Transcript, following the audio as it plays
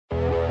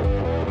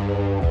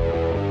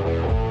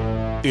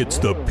It's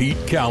the Pete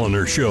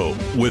Kaliner Show.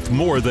 With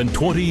more than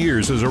 20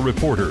 years as a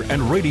reporter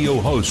and radio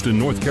host in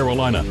North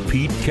Carolina,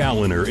 Pete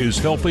Kaliner is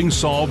helping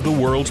solve the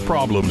world's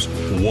problems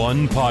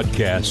one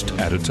podcast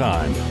at a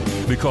time.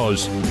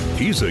 Because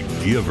he's a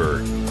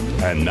giver.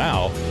 And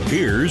now,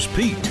 here's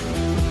Pete.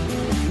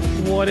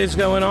 What is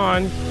going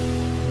on?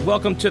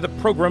 Welcome to the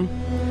program.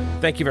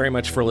 Thank you very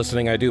much for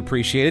listening. I do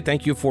appreciate it.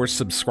 Thank you for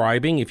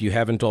subscribing if you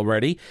haven't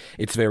already.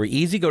 It's very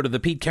easy. Go to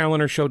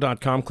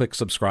thepetekalinershow.com, click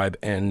subscribe,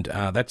 and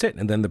that's it.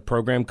 And then the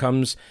program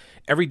comes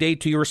every day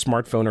to your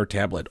smartphone or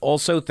tablet.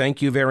 Also,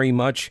 thank you very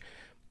much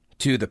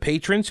to the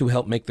patrons who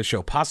help make the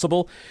show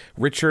possible.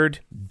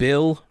 Richard,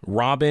 Bill,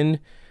 Robin,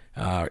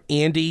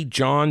 Andy,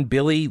 John,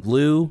 Billy,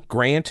 Lou,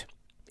 Grant,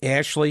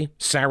 Ashley,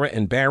 Sarah,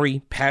 and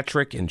Barry,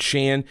 Patrick, and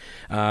Shan.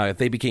 If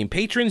they became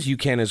patrons, you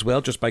can as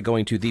well just by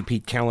going to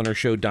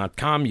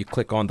thepetekalinershow.com. You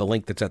click on the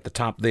link that's at the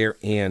top there,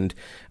 and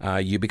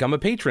you become a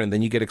patron.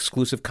 Then you get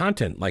exclusive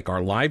content like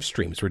our live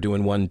streams. We're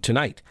doing one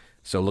tonight,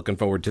 so looking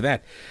forward to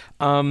that.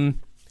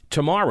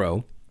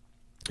 Tomorrow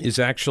is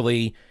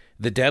actually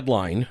the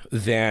deadline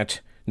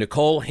that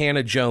Nikole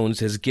Hannah-Jones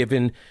has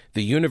given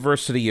the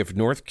University of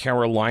North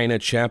Carolina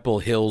Chapel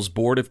Hill's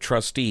Board of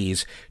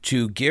Trustees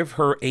to give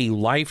her a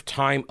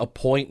lifetime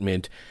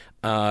appointment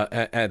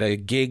at a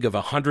gig of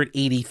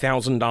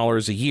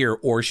 $180,000 a year,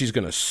 or she's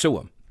going to sue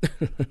him.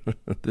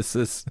 This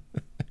is,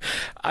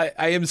 I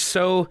am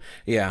so,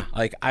 yeah,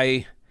 like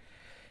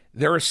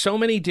there are so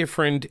many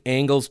different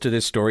angles to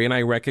this story, and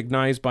I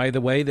recognize, by the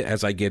way, that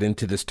as I get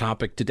into this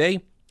topic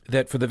today,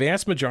 that for the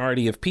vast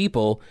majority of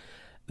people,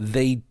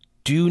 they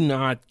do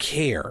not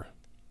care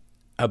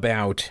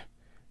about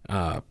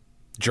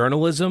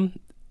journalism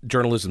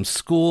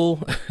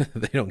school.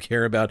 They don't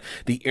care about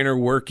the inner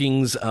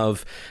workings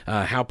of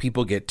how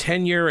people get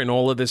tenure and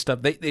all of this stuff.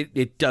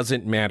 It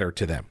doesn't matter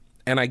to them,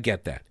 and I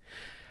get that.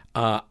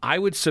 I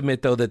would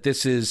submit, though, that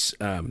this is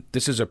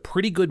a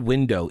pretty good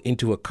window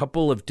into a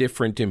couple of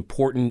different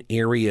important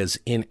areas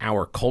in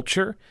our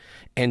culture,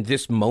 and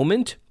this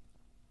moment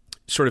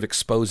sort of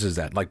exposes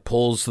that, like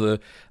pulls the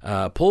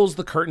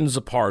curtains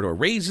apart, or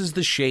raises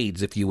the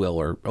shades, if you will,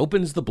 or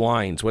opens the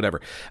blinds, whatever.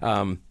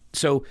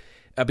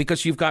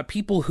 Because you've got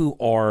people who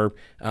are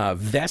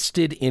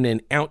vested in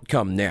an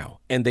outcome now,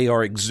 and they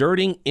are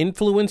exerting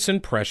influence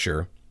and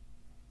pressure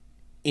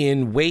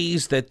in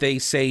ways that they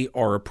say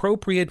are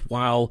appropriate,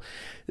 while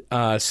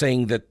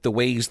saying that the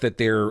ways that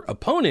their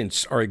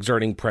opponents are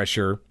exerting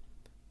pressure,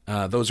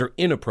 those are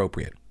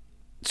inappropriate.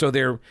 So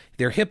they're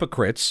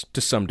hypocrites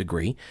to some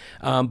degree,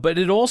 but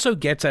it also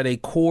gets at a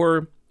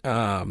core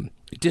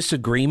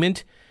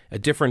disagreement, a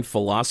different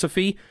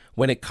philosophy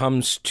when it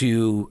comes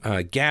to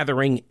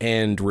gathering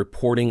and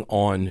reporting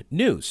on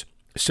news.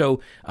 So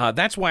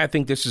that's why I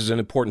think this is an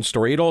important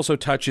story. It also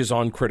touches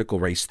on critical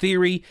race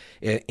theory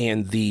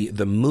and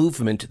the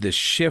movement, this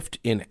shift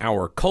in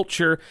our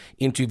culture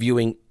into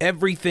viewing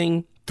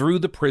everything through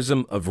the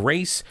prism of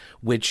race,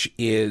 which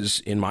is,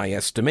 in my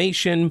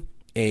estimation,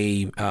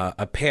 a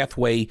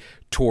pathway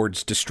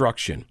towards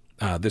destruction.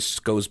 This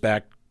goes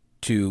back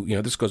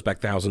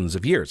thousands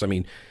of years. I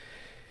mean,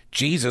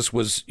 Jesus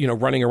was,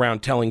 running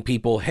around telling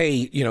people,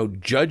 hey,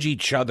 judge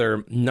each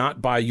other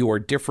not by your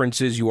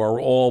differences. You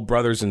are all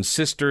brothers and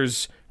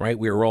sisters, right?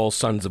 We are all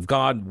sons of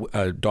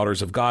God,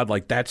 daughters of God.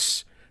 Like,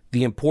 that's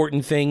the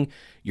important thing.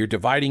 You're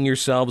dividing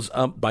yourselves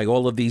up by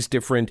all of these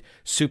different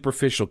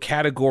superficial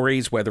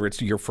categories, whether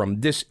it's you're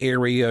from this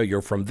area,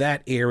 you're from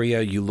that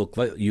area, you look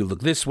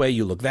this way,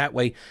 you look that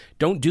way.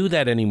 Don't do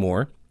that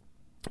anymore,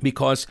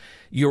 because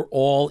you're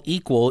all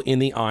equal in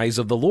the eyes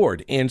of the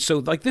Lord. And so,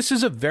 this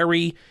is a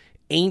very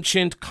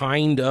ancient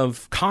kind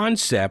of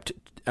concept,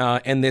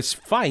 and this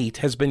fight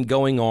has been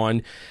going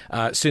on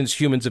since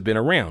humans have been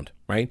around,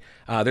 right?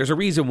 There's a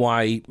reason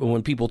why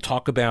when people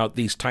talk about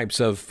these types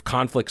of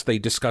conflicts, they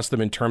discuss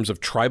them in terms of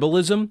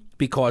tribalism,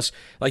 because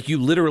you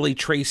literally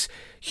trace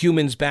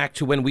humans back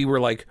to when we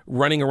were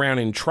running around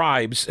in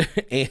tribes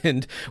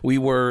and we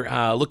were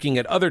looking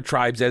at other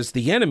tribes as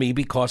the enemy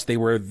because they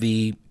were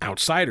the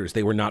outsiders.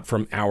 They were not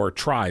from our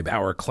tribe,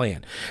 our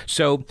clan.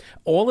 So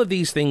all of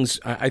these things,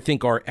 I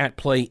think, are at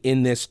play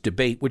in this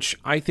debate, which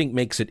I think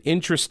makes it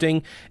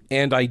interesting.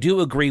 And I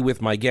do agree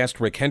with my guest,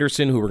 Rick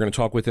Henderson, who we're going to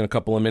talk with in a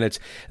couple of minutes,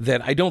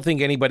 that I don't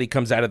think anybody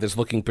comes out of this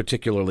looking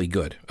particularly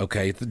good,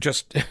 okay?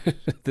 Just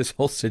this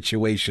whole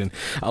situation,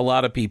 a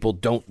lot of people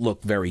don't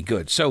look very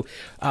good. So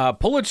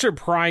Pulitzer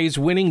Prize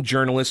winning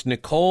journalist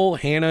Nikole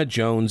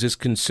Hannah-Jones is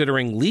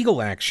considering legal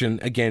action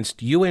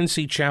against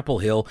UNC Chapel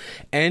Hill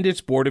and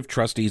its Board of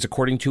Trustees,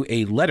 according to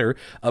a letter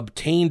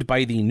obtained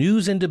by the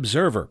News and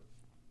Observer.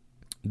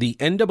 The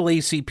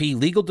NAACP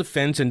Legal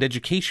Defense and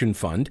Education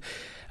Fund,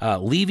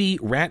 Levy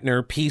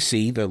Ratner,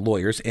 PC, the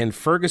lawyers, and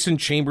Ferguson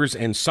Chambers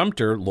and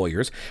Sumter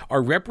lawyers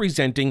are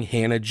representing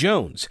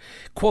Hannah-Jones.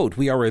 Quote,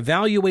 "We are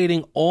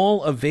evaluating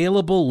all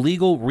available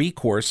legal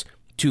recourse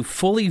to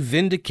fully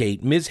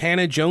vindicate Ms.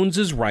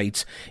 Hannah-Jones's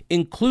rights,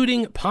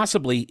 including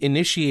possibly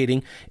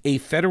initiating a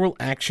federal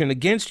action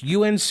against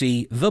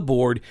UNC, the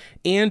board,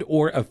 and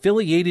or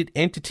affiliated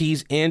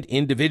entities and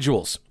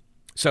individuals."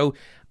 So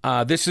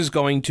this is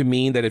going to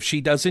mean that if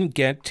she doesn't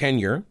get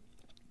tenure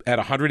at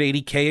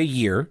 $180K a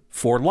year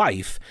for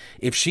life,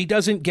 if she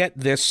doesn't get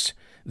this,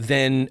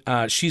 then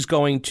she's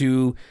going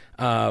to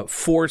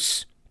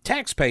force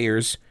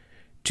taxpayers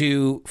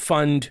to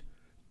fund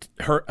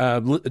her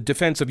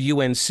defense of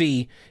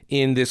UNC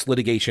in this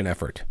litigation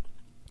effort.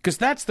 Because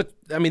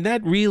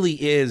that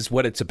really is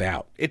what it's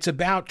about. It's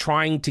about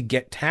trying to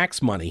get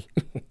tax money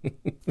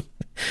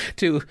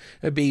to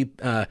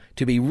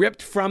be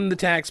ripped from the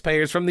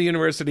taxpayers, from the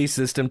university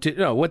system.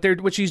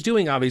 What she's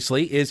doing,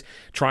 obviously, is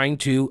trying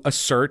to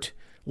assert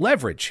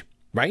leverage,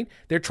 right?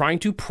 They're trying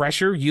to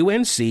pressure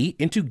UNC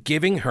into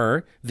giving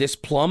her this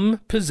plum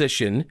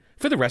position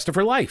for the rest of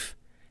her life.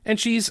 And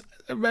she's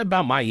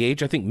about my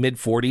age, I think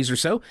mid-40s or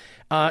so.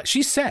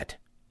 She's set.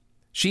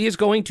 She is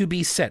going to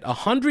be set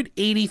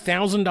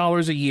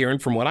 $180,000 a year. And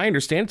from what I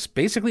understand, it's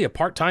basically a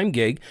part-time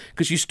gig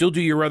because you still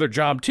do your other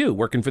job, too,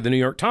 working for the New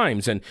York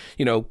Times and,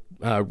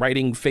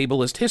 writing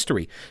fabulist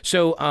history.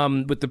 So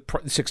with the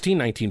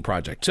 1619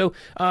 Project. So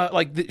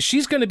she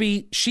is going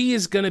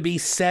to be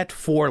set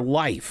for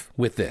life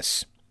with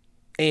this.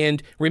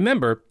 And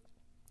remember,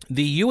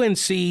 the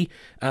UNC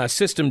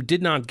system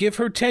did not give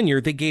her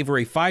tenure. They gave her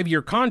a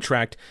 5-year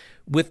contract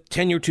with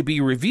tenure to be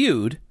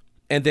reviewed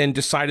and then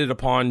decided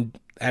upon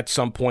at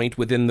some point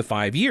within the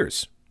 5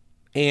 years.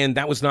 And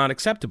that was not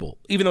acceptable.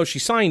 Even though she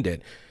signed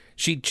it,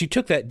 she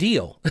took that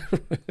deal.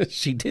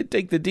 She did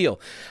take the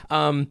deal.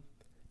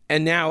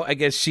 And now I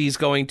guess she's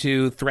going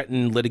to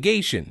threaten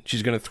litigation.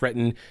 She's going to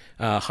threaten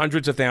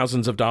hundreds of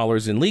thousands of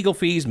dollars in legal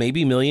fees,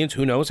 maybe millions.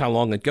 Who knows how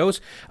long it goes,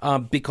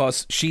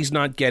 because she's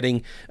not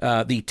getting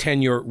the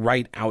tenure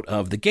right out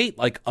of the gate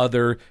like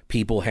other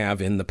people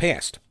have in the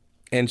past.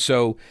 And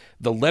so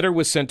the letter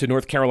was sent to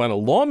North Carolina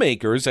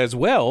lawmakers as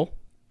well,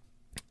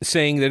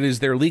 saying that it is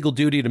their legal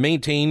duty to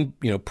maintain,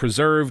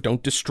 preserve,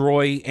 don't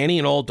destroy any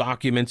and all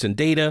documents and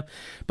data,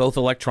 both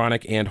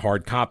electronic and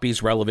hard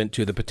copies relevant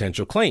to the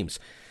potential claims.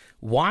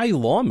 Why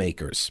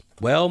lawmakers?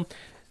 Well,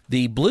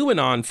 the Blue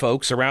Anon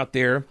folks are out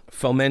there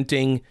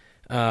fomenting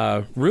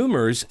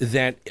rumors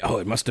that,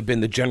 it must have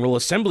been the General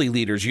Assembly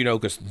leaders,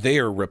 because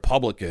they're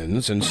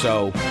Republicans. And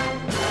so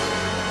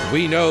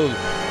we know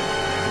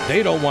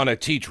they don't want to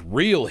teach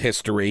real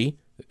history.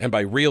 And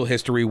by real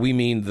history, we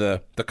mean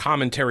the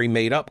commentary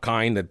made up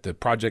kind that the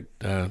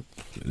project,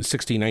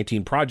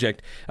 1619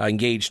 Project,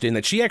 engaged in,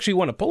 that she actually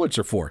won a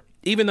Pulitzer for.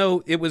 Even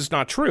though it was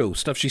not true,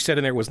 stuff she said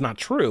in there was not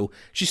true,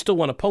 she still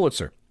won a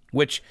Pulitzer,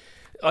 which,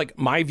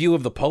 my view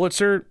of the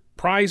Pulitzer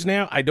Prize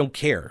now, I don't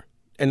care.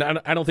 And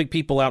I don't think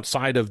people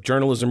outside of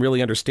journalism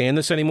really understand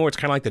this anymore. It's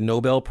kind of like the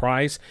Nobel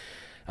Prize,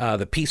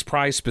 the Peace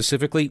Prize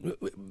specifically.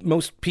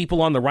 Most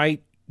people on the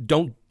right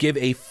don't give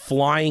a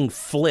flying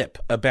flip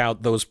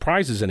about those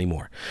prizes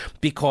anymore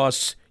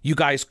because you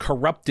guys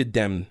corrupted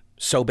them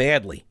so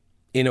badly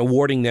in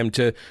awarding them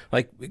to,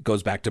 it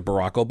goes back to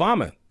Barack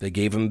Obama. They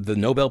gave him the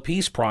Nobel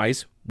Peace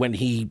Prize when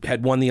he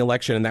had won the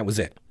election, and that was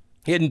it.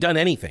 He hadn't done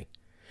anything.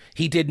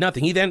 He did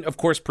nothing. He then, of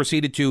course,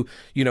 proceeded to,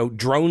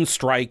 drone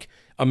strike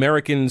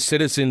American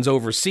citizens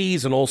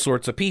overseas and all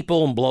sorts of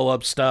people and blow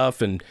up stuff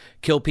and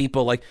kill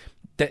people.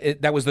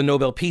 That was the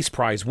Nobel Peace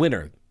Prize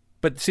winner.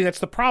 But see, that's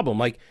the problem.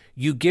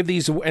 You give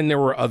these, and there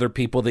were other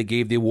people they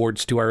gave the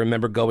awards to. I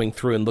remember going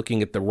through and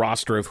looking at the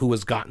roster of who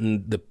has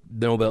gotten the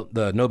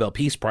Nobel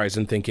Peace Prize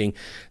and thinking,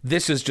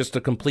 this is just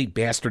a complete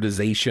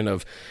bastardization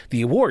of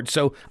the award.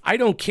 So I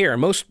don't care.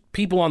 Most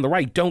people on the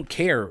right don't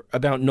care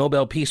about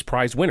Nobel Peace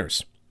Prize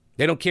winners.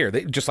 They don't care.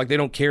 They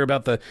don't care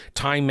about the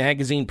Time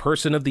Magazine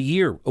Person of the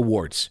Year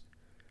awards,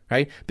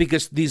 right?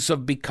 Because these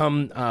have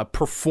become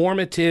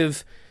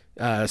performative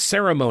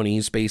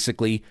ceremonies,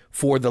 basically,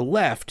 for the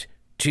left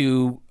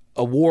to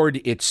award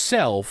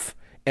itself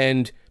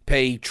and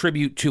pay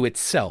tribute to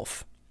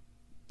itself.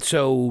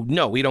 So,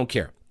 no, we don't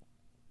care.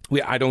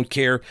 I don't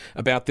care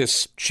about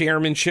this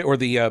chairmanship or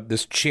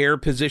this chair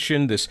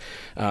position, this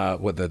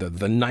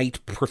the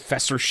Knight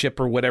professorship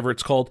or whatever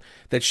it's called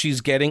that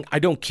she's getting. I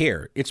don't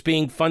care. It's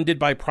being funded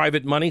by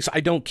private money, so I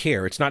don't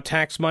care. It's not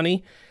tax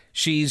money.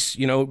 She's,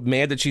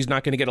 mad that she's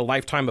not going to get a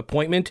lifetime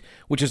appointment,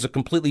 which is a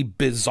completely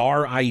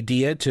bizarre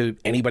idea to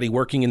anybody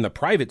working in the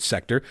private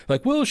sector.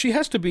 She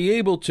has to be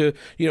able to,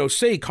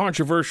 say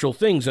controversial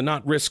things and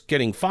not risk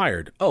getting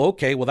fired. Oh,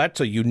 okay. Well,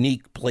 that's a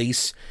unique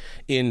place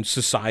in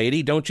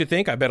society, don't you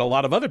think? I bet a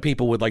lot of other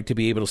people would like to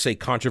be able to say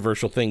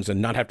controversial things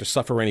and not have to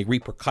suffer any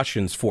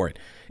repercussions for it.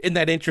 Isn't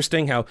that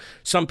interesting how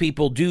some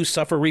people do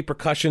suffer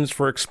repercussions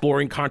for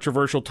exploring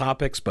controversial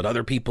topics, but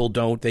other people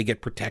don't? They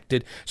get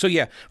protected. So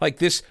yeah,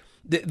 this...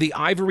 The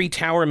ivory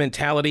tower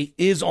mentality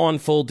is on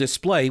full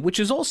display, which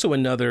is also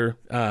another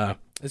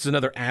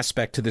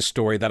aspect to this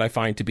story that I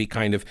find to be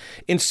kind of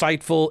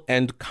insightful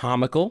and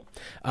comical,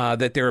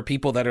 that there are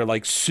people that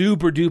are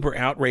super duper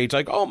outraged,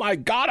 oh my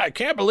God, I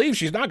can't believe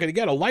she's not going to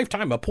get a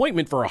lifetime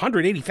appointment for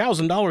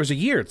 $180,000 a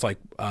year. It's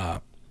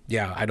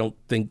yeah, I don't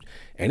think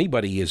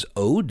anybody is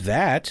owed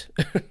that.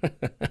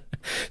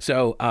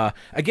 So,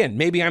 again,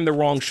 maybe I'm the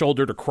wrong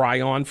shoulder to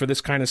cry on for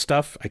this kind of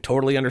stuff. I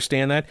totally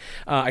understand that.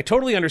 I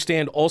totally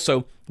understand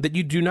also that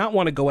you do not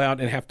want to go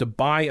out and have to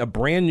buy a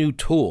brand new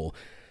tool,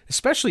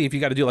 especially if you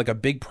got to do like a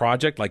big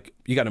project, like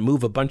you got to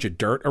move a bunch of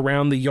dirt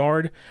around the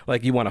yard,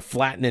 like you want to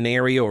flatten an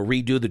area or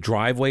redo the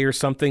driveway or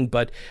something,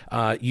 but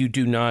you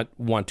do not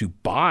want to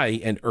buy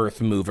an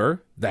earth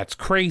mover. That's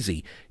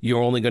crazy.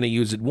 You're only going to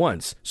use it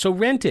once. So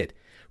rent it.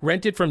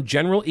 Rent it from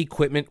General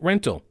Equipment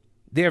Rental.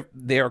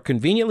 They are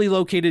conveniently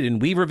located in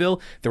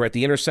Weaverville. They're at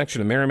the intersection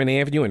of Merriman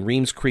Avenue and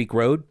Reams Creek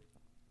Road,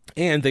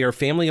 and they are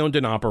family-owned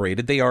and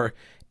operated. They are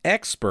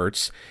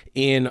experts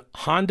in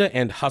Honda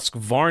and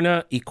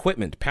Husqvarna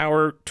equipment,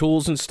 power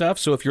tools and stuff.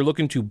 So if you're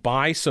looking to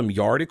buy some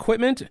yard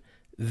equipment,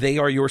 they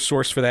are your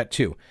source for that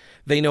too.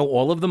 They know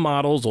all of the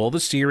models, all the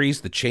series,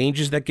 the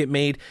changes that get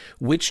made,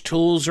 which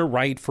tools are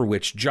right for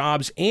which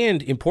jobs,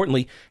 and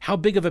importantly, how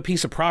big of a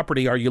piece of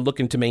property are you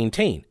looking to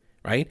maintain,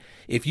 right?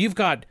 If you've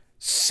got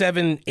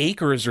 7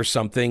 acres or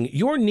something,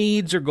 your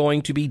needs are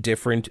going to be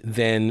different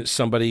than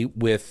somebody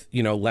with,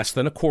 less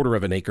than a quarter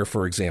of an acre,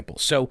 for example.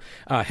 So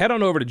head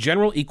on over to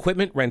General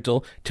Equipment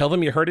Rental. Tell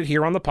them you heard it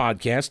here on the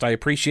podcast. I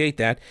appreciate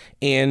that.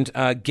 And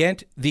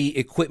get the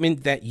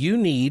equipment that you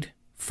need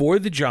for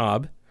the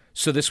job,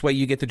 so this way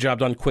you get the job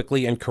done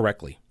quickly and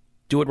correctly.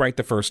 Do it right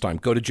the first time.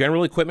 Go to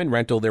General Equipment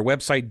Rental, their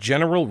website,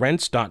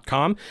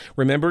 generalrents.com.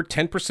 Remember,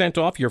 10%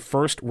 off your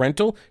first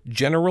rental,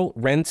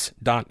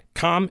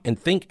 generalrents.com, and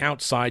think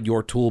outside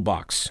your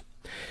toolbox.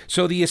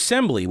 So The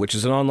Assembly, which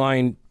is an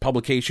online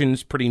publication,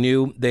 is pretty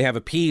new. They have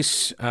a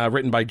piece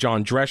written by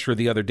John Drescher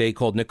the other day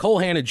called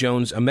Nikole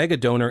Hannah-Jones, a Mega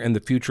Donor and the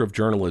Future of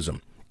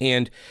Journalism.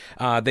 And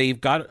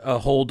they've got a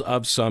hold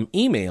of some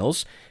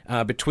emails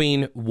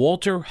between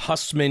Walter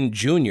Hussman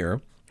Jr.,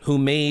 who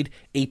made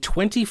a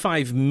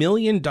 $25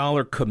 million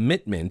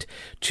commitment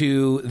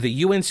to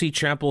the UNC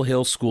Chapel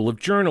Hill School of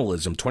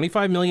Journalism.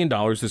 $25 million.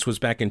 This was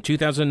back in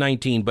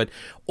 2019, but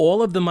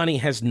all of the money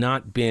has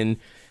not been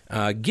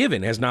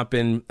given, has not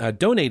been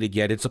donated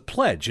yet. It's a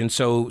pledge. And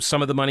so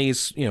some of the money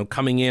is,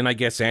 coming in, I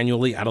guess,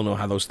 annually. I don't know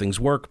how those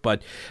things work,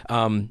 but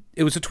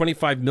it was a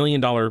 $25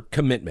 million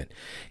commitment.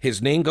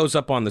 His name goes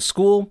up on the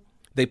school.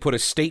 They put a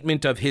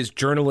statement of his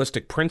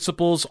journalistic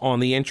principles on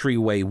the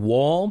entryway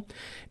wall,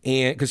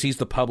 and because he's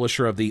the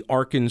publisher of the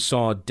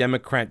Arkansas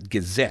Democrat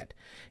Gazette.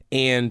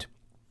 And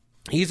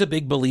he's a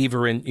big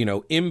believer in,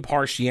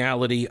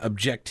 impartiality,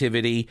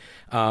 objectivity.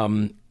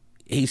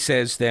 He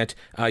says that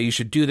you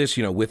should do this,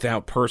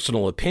 without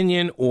personal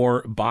opinion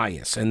or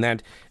bias. And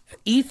that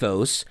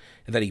ethos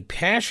that he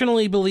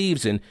passionately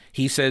believes in,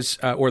 he says,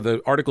 or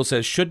the article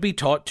says, should be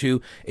taught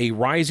to a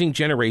rising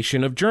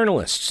generation of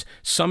journalists.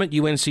 Some at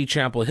UNC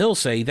Chapel Hill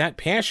say that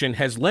passion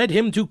has led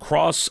him to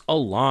cross a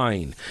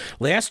line.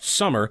 Last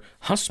summer,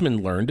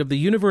 Hussman learned of the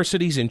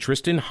university's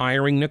interest in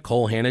hiring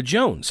Nikole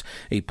Hannah-Jones,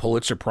 a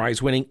Pulitzer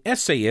Prize-winning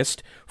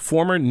essayist,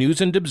 former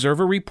News and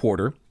Observer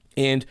reporter,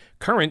 and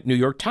current New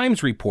York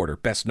Times reporter,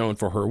 best known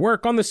for her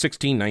work on the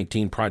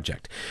 1619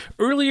 Project.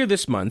 Earlier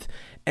this month,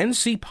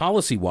 NC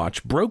Policy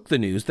Watch broke the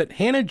news that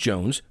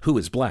Hannah-Jones, who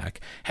is black,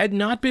 had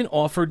not been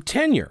offered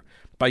tenure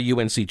by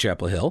UNC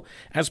Chapel Hill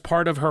as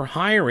part of her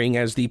hiring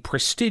as the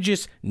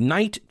prestigious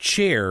Knight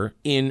Chair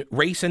in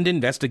Race and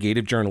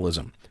Investigative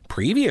Journalism.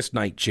 Previous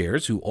Knight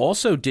Chairs, who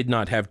also did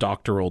not have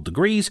doctoral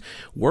degrees,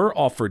 were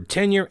offered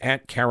tenure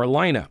at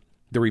Carolina.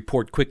 The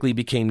report quickly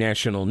became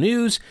national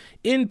news,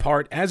 in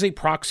part as a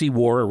proxy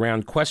war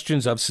around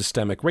questions of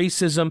systemic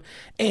racism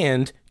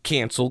and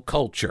cancel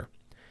culture.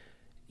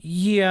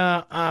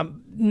 Yeah,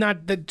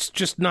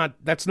 that's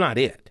not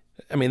it.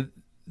 I mean,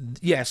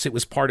 yes, it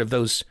was part of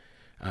those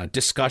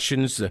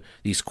discussions,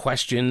 these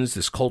questions,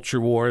 this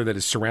culture war that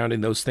is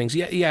surrounding those things.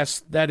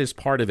 Yes, that is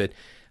part of it.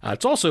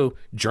 It's also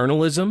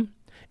journalism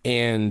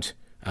and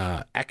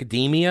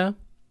academia.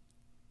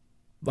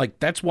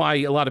 Like, that's why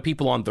a lot of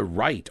people on the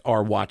right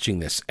are watching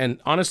this.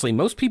 And honestly,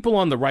 most people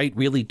on the right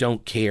really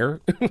don't care.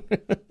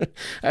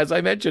 As I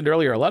mentioned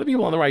earlier, a lot of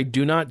people on the right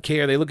do not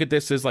care. They look at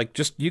this as like,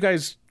 just you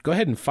guys go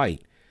ahead and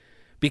fight.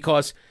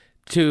 Because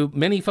to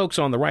many folks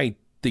on the right,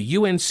 the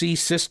UNC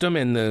system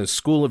and the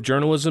School of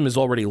Journalism is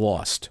already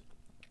lost.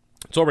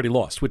 It's already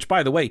lost, which,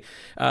 by the way,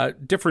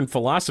 different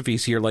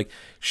philosophies here, like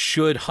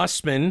should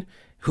Hussman,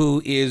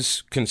 who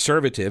is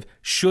conservative,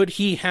 should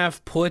he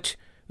have put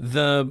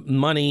the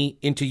money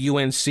into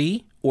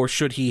UNC, or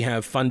should he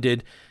have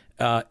funded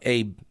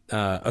a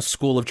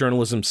school of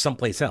journalism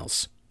someplace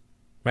else?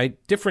 Right,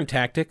 different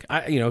tactic,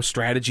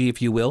 strategy, if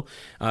you will.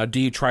 Do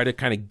you try to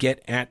kind of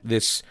get at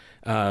this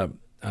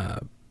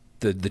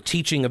the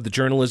teaching of the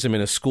journalism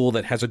in a school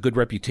that has a good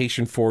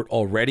reputation for it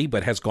already,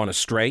 but has gone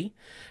astray,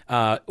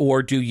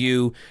 or do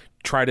you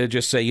try to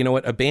just say, you know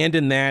what,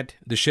 abandon that,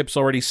 the ship's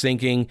already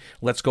sinking,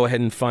 let's go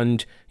ahead and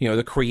fund,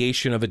 the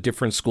creation of a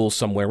different school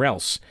somewhere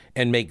else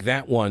and make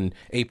that one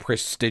a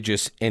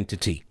prestigious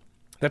entity?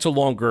 That's a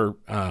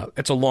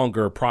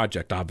longer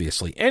project,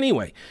 obviously.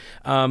 Anyway,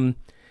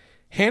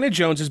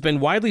 Hannah-Jones has been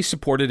widely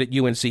supported at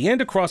UNC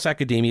and across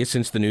academia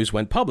since the news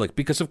went public,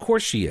 because of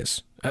course she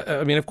is.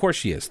 Of course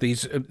she is.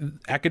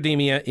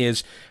 Academia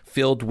is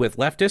filled with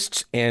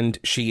leftists, and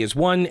she is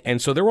one, and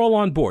so they're all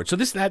on board. So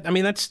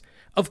that's,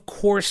 of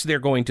course they're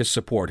going to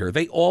support her.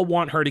 They all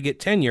want her to get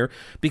tenure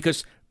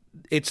because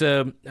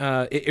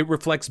it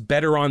reflects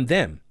better on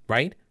them,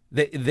 right?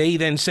 They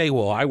then say,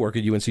 well, I work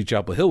at UNC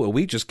Chapel Hill. Well,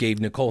 we just gave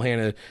Nikole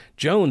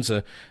Hannah-Jones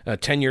a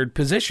tenured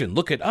position.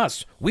 Look at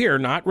us. We are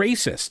not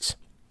racists.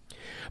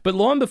 But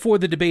long before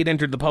the debate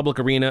entered the public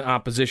arena,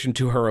 opposition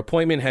to her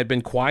appointment had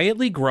been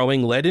quietly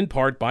growing, led in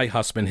part by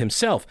Hussman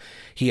himself.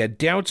 He had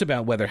doubts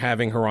about whether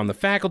having her on the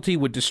faculty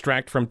would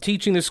distract from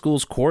teaching the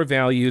school's core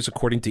values,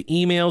 according to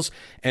emails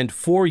and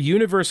 4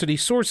 university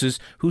sources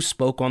who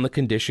spoke on the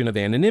condition of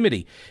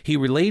anonymity. He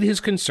relayed his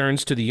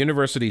concerns to the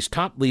university's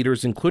top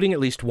leaders, including at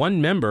least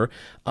one member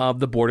of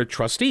the Board of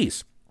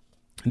Trustees.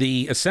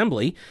 The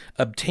assembly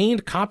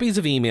obtained copies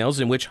of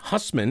emails in which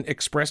Hussman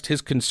expressed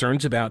his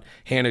concerns about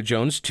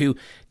Hannah-Jones to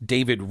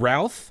David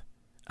Routh,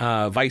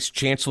 Vice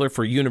Chancellor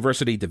for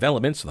University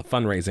Development, so the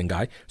fundraising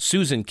guy,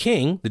 Susan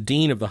King, the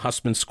Dean of the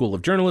Hussman School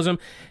of Journalism,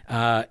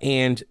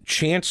 and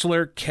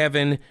Chancellor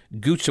Kevin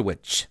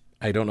Guczewicz.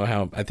 I don't know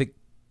how, I think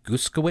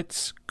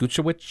Guczewicz?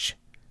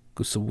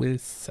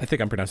 I think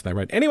I'm pronouncing that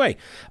right. Anyway,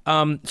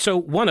 so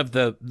one of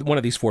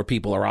these 4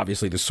 people are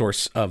obviously the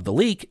source of the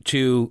leak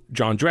to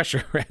John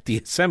Drescher at the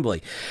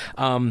assembly.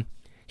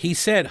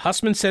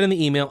 Hussman said in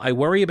the email, I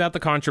worry about the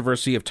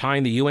controversy of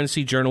tying the UNC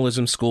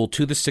Journalism School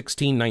to the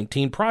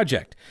 1619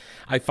 Project.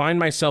 I find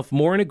myself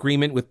more in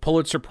agreement with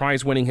Pulitzer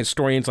Prize-winning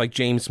historians like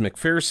James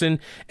McPherson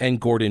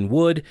and Gordon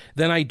Wood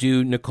than I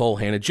do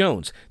Nikole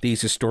Hannah-Jones.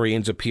 These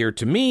historians appear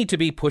to me to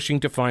be pushing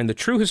to find the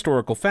true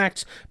historical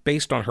facts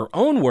based on her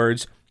own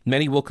words.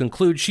 Many will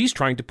conclude she's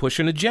trying to push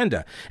an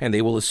agenda, and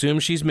they will assume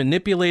she's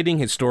manipulating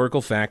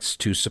historical facts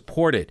to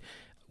support it,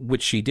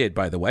 which she did,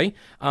 by the way.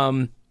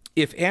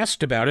 If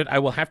asked about it, I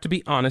will have to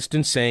be honest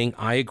in saying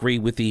I agree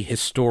with the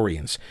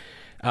historians.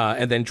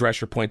 And then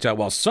Drescher points out,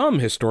 while some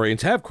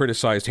historians have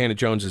criticized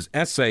Hannah-Jones's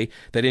essay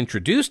that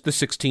introduced the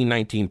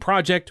 1619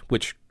 Project,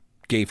 which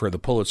gave her the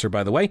Pulitzer,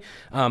 by the way,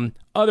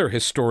 other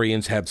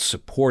historians have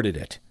supported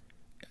it.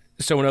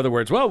 So in other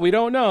words, well, we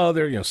don't know.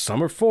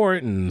 Some are for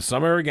it and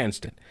some are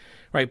against it.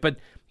 Right, but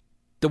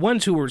the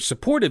ones who were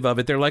supportive of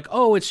it, they're like,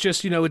 oh, it's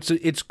just,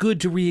 it's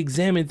good to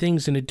re-examine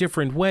things in a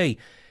different way.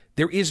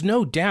 There is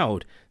no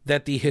doubt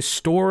that the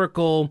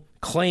historical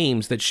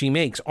claims that she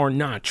makes are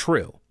not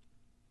true.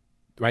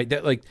 Right,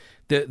 that like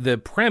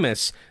the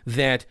premise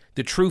that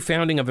the true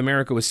founding of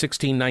America was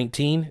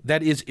 1619,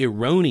 that is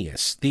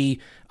erroneous.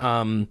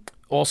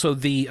 Also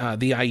the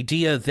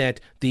idea that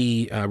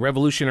the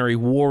Revolutionary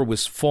War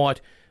was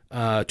fought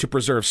to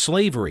preserve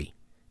slavery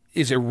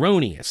is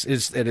erroneous,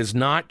 that is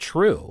not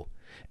true,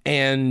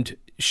 and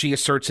she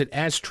asserts it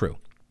as true.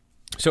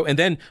 So, and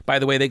then, by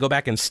the way, they go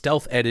back and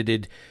stealth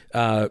edited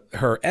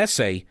her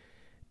essay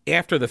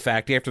after the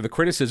fact, after the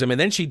criticism, and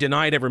then she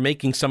denied ever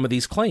making some of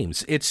these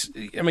claims.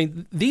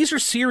 These are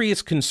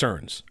serious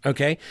concerns,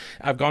 okay?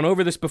 I've gone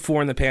over this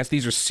before in the past.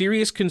 These are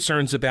serious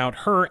concerns about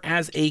her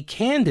as a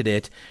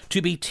candidate to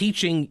be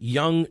teaching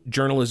young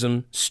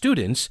journalism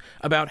students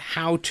about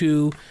how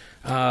to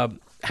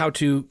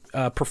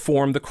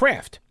perform the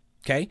craft.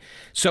 Okay,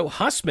 so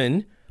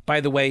Hussman,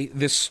 by the way,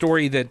 this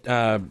story that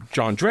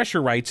John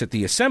Drescher writes at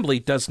the assembly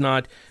does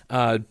not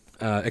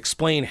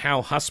explain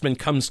how Hussman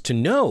comes to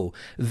know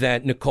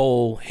that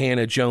Nikole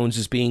Hannah-Jones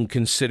is being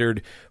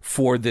considered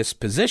for this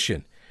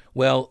position.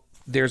 Well,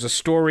 there's a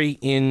story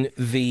in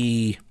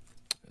the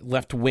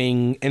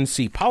left-wing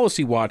NC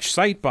Policy Watch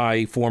site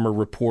by former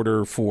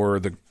reporter for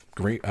the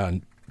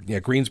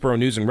Greensboro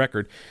News and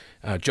Record,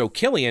 Joe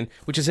Killian,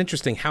 which is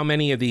interesting how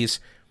many of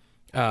these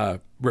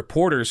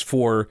reporters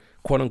for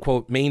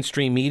quote-unquote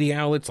mainstream media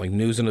outlets like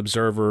News and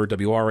Observer,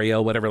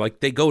 WRAL, whatever, like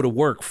they go to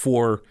work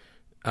for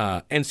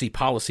NC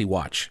Policy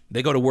Watch.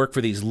 They go to work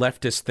for these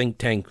leftist think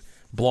tank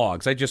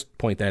blogs. I just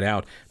point that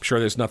out. I'm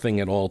sure there's nothing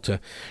at all to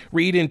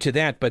read into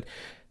that, but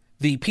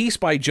the piece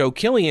by Joe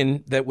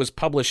Killian that was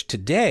published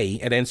today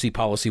at NC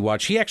Policy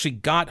Watch, he actually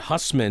got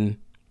Hussman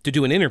to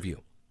do an interview.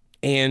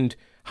 And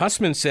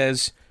Hussman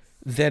says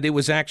that it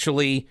was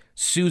actually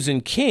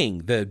Susan King,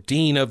 the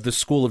dean of the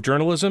School of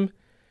Journalism,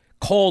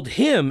 called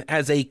him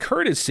as a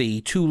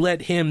courtesy to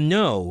let him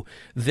know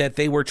that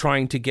they were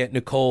trying to get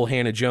Nikole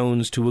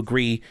Hannah-Jones to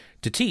agree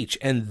to teach.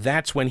 And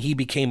that's when he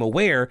became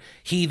aware.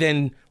 He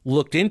then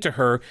looked into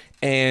her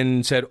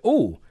and said,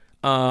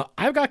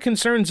 I've got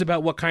concerns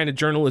about what kind of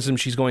journalism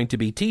she's going to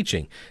be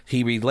teaching.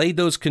 He relayed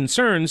those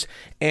concerns,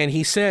 and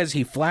he says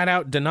he flat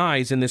out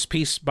denies, in this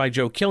piece by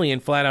Joe Killian,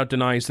 flat out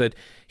denies that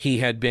he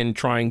had been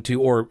trying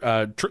to, or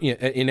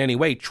in any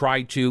way,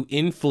 tried to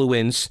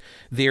influence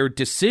their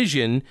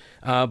decision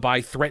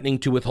by threatening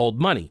to withhold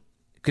money.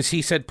 Because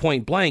he said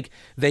point blank,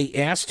 they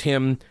asked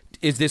him,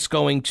 is this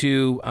going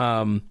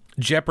to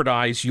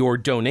jeopardize your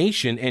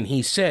donation? And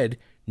he said,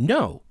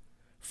 no,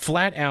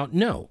 flat out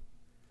no.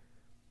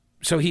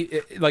 So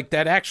he, like,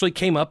 that actually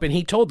came up, and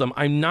he told them,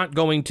 I'm not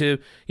going to,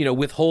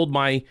 withhold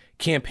my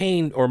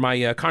campaign or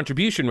my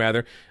contribution,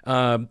 rather,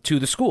 to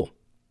the school.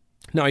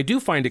 Now, I do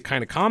find it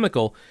kind of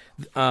comical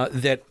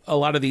that a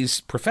lot of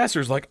these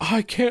professors like,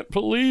 I can't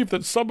believe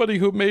that somebody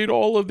who made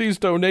all of these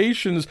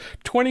donations,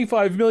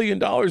 $25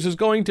 million, is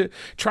going to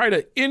try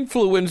to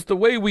influence the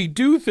way we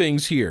do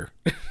things here.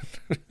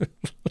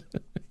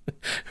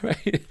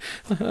 Right?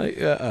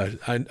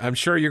 I'm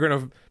sure you're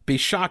going to be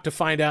shocked to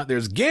find out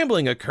there's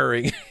gambling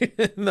occurring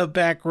in the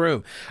back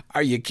room.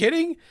 Are you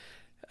kidding?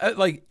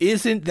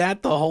 Isn't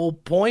that the whole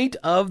point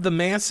of the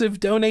massive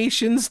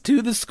donations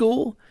to the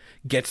school?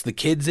 Gets the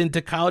kids into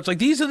college. Like,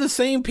 these are the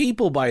same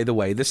people, by the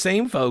way, the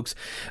same folks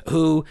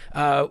who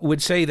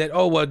would say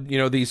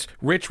that, these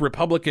rich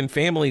Republican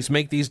families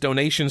make these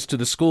donations to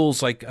the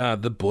schools, like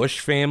the Bush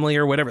family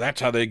or whatever.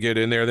 That's how they get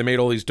in there. They made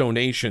all these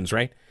donations,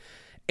 right?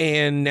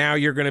 And now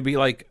you're going to be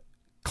like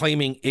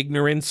claiming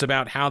ignorance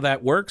about how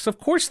that works. Of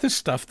course,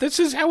 this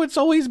is how it's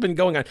always been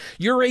going on.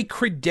 You're a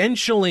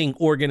credentialing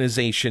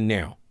organization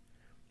now.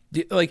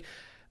 Like,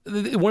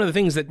 one of the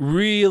things that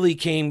really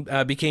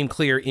became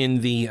clear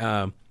in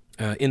the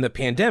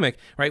pandemic,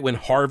 right? When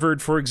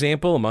Harvard, for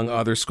example, among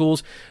other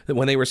schools, that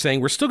when they were saying,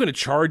 we're still going to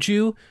charge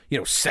you,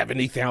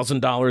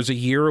 $70,000 a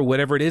year or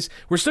whatever it is,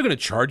 we're still going to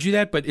charge you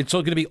that, but it's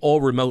all going to be all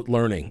remote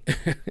learning.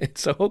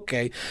 So,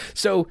 okay.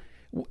 So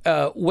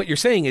what you're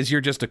saying is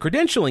you're just a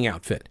credentialing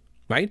outfit,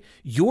 right?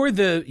 You're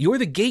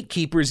the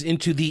gatekeepers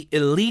into the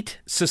elite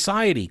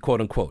society, quote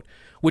unquote,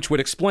 which would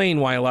explain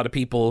why a lot of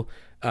people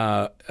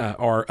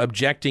are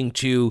objecting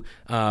to,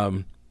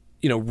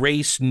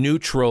 race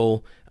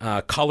neutral,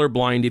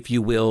 colorblind, if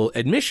you will,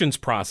 admissions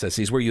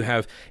processes, where you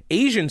have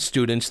Asian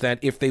students that,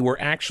 if they were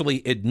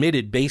actually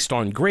admitted based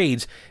on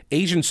grades,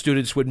 Asian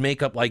students would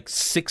make up like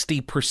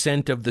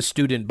 60% of the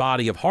student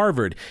body of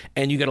Harvard.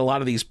 And you get a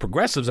lot of these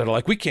progressives that are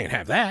like, we can't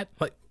have that.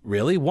 Like,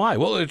 really? Why?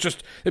 Well, it'd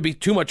be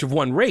too much of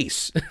one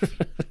race.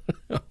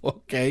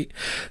 Okay.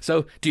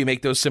 So do you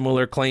make those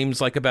similar claims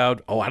like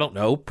about, I don't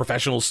know,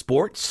 professional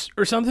sports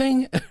or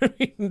something?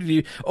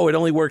 It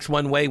only works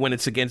one way when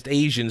it's against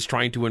Asians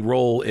trying to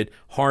enroll at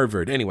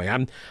Harvard. Anyway,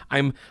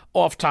 I'm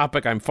off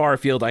topic. I'm far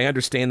afield. I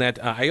understand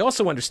that. I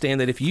also understand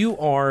that if you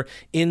are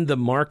in the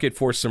market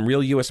for some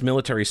real U.S.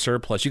 military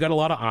surplus, you got a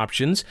lot of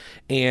options,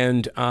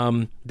 and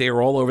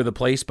they're all over the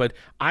place. But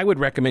I would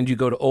recommend you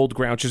go to Old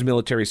Grouch's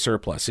Military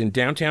Surplus in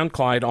downtown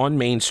Clyde on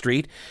Main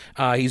Street.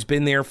 He's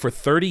been there for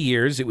 30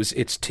 years.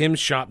 It's Tim's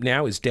shop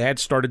now. His dad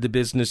started the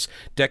business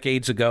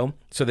decades ago.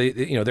 So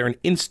they're an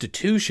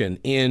institution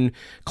in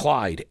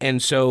Clyde.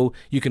 And so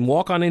you can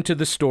walk on into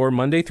the store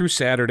Monday through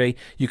Saturday.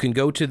 You can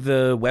go to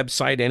the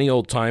website any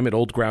old time at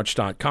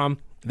oldgrouch.com.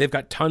 They've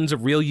got tons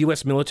of real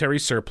U.S. military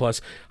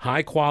surplus,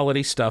 high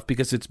quality stuff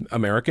because it's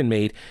American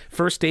made,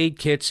 first aid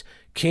kits,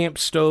 camp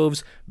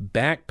stoves,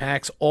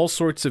 backpacks, all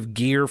sorts of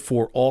gear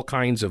for all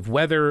kinds of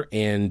weather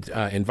and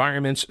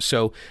environments.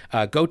 So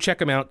go check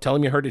them out. Tell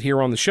them you heard it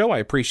here on the show. I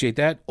appreciate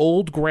that.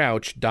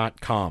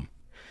 oldgrouch.com.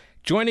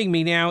 Joining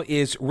me now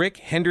is Rick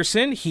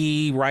Henderson.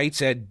 He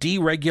writes at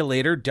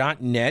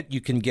deregulator.net. You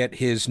can get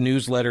his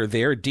newsletter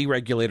there,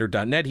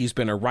 deregulator.net. He's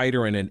been a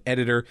writer and an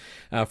editor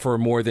for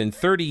more than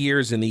 30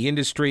 years in the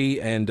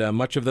industry, and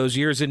much of those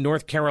years in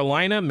North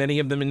Carolina, many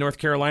of them in North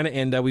Carolina,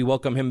 and we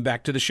welcome him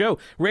back to the show.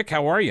 Rick,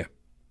 how are you?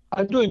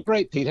 I'm doing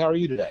great, Pete. How are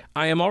you today?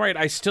 I am all right.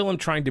 I still am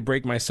trying to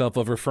break myself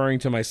of referring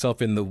to myself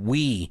in the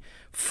we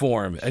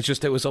form.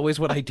 It was always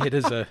what I did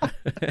as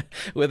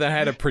when I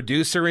had a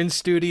producer in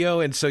studio,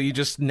 and so you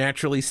just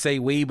naturally say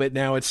we, but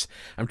now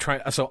I'm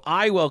trying. So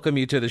I welcome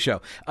you to the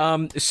show.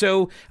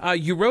 So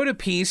you wrote a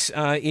piece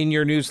in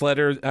your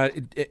newsletter,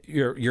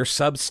 your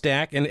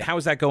Substack, and how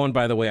is that going,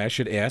 by the way? I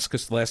should ask,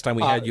 because the last time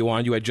we had you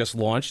on, you had just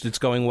launched. It's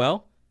going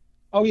well?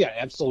 Oh, yeah,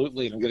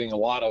 absolutely. I'm getting a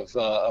lot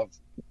of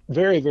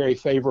very, very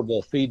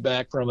favorable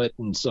feedback from it,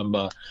 and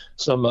some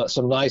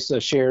nice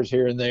shares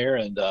here and there,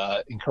 and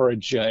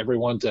encourage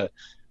everyone to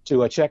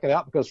check it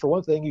out, because for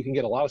one thing, you can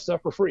get a lot of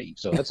stuff for free.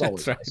 So that's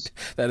always right. Nice.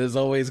 That is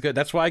always good.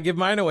 That's why I give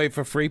mine away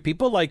for free.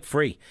 People like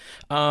free.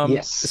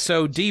 Yes.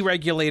 So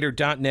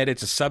deregulator.net,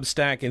 it's a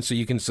Substack, and so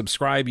you can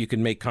subscribe, you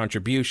can make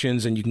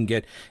contributions, and you can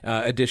get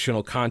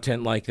additional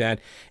content like that.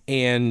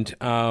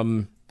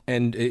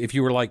 And if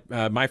you were like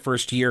my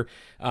first year,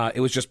 it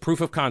was just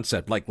proof of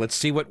concept. Like, let's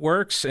see what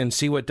works and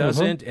see what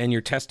doesn't. And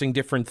you're testing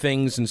different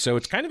things. And so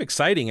it's kind of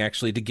exciting,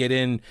 actually, to get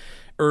in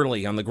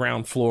early on the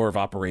ground floor of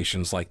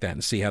operations like that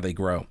and see how they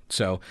grow.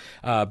 So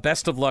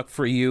best of luck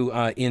for you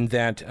in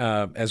that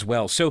as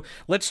well. So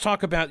let's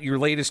talk about your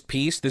latest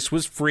piece. This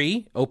was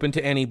free, open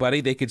to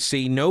anybody. They could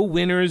see no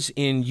winners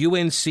in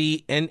UNC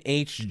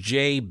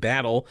NHJ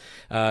battle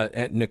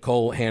at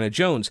Nikole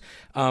Hannah-Jones.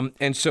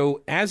 And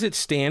so as it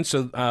stands,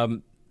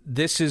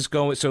 this is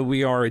going, so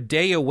we are a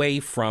day away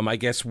from, I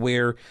guess,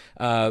 where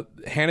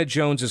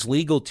Hannah-Jones's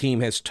legal team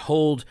has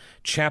told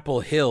Chapel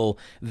Hill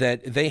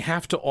that they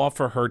have to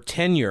offer her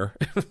tenure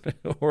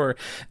or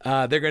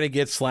they're going to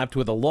get slapped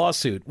with a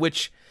lawsuit,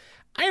 which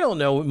I don't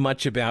know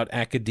much about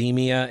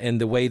academia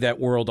and the way that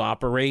world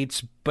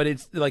operates, but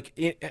it's like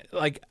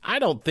I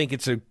don't think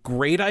it's a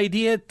great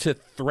idea to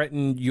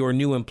threaten your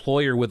new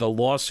employer with a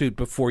lawsuit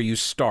before you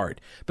start.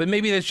 But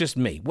maybe that's just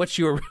me. What's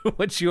your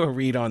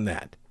read on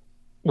that?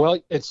 Well,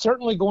 it's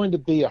certainly going to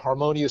be a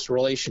harmonious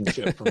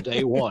relationship from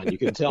day one. You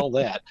can tell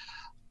that.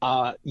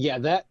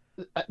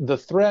 The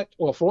threat,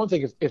 well, for one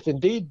thing, if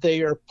indeed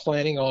they are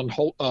planning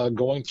on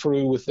going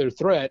through with their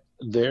threat,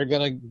 they're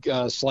going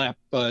to slap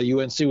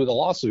UNC with a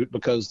lawsuit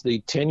because the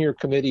tenure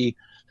committee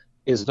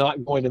is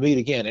not going to meet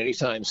again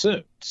anytime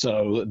soon.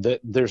 So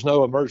there's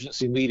no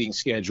emergency meeting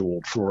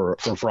scheduled for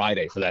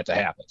Friday for that to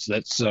happen.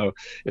 So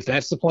if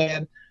that's the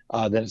plan,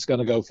 then it's going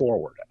to go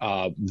forward.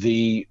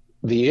 The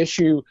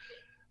issue,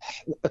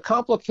 a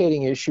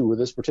complicating issue with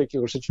this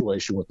particular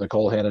situation with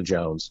Nikole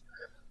Hannah-Jones,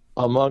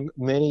 among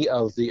many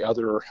of the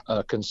other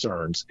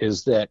concerns,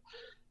 is that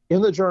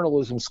in the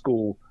journalism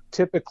school,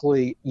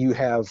 typically you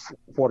have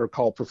what are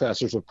called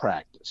professors of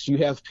practice. You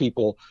have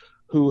people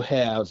who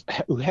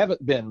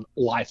haven't been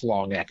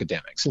lifelong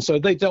academics, and so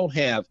they don't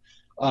have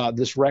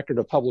this record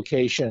of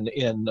publication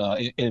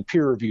in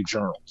peer-reviewed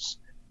journals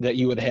that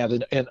you would have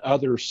in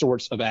other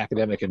sorts of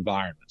academic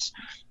environments.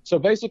 So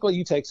basically,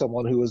 you take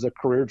someone who is a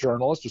career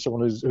journalist or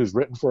someone who's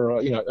written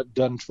for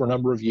done for a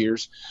number of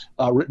years,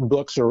 written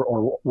books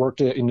or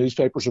worked in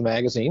newspapers or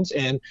magazines,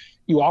 and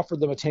you offer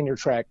them a tenure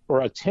track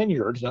or a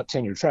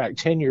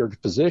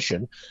tenured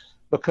position,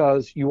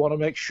 because you want to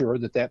make sure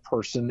that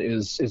person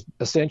is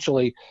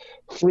essentially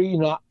free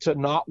not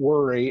to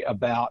worry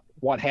about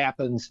what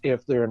happens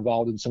if they're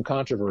involved in some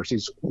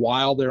controversies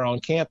while they're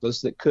on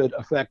campus that could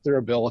affect their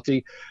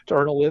ability to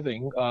earn a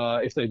living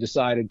if they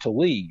decided to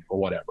leave or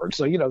whatever.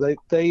 So,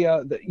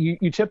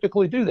 you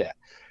typically do that.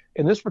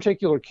 In this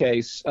particular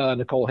case,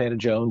 Nikole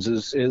Hannah-Jones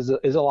is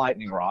a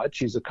lightning rod.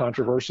 She's a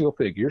controversial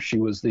figure. She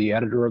was the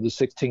editor of the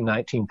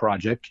 1619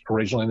 Project,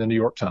 originally in the New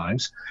York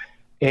Times.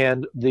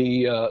 And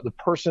the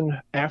person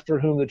after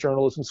whom the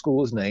journalism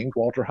school is named,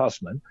 Walter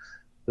Hussman,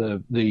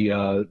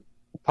 the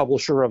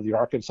publisher of the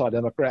Arkansas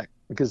Democrat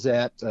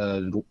Gazette,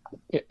 a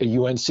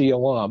UNC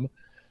alum,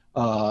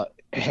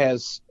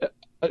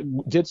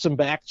 did some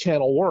back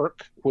channel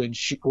work when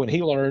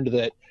he learned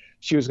that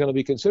she was going to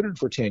be considered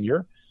for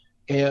tenure.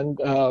 And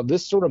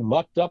this sort of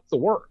mucked up the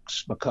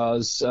works,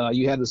 because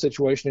you had the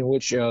situation in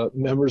which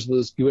members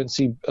of the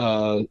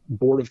UNC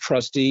Board of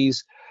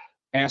Trustees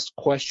asked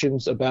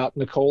questions about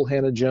Nikole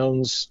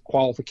Hannah-Jones'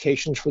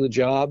 qualifications for the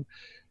job.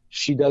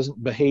 She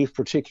doesn't behave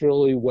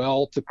particularly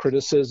well to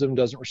criticism,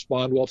 doesn't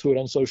respond well to it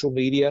on social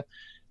media.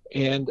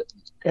 And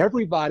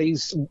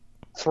everybody's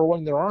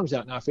throwing their arms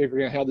out now,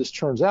 figuring out how this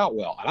turns out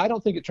well. And I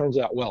don't think it turns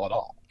out well at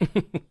all.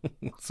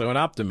 So an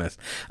optimist.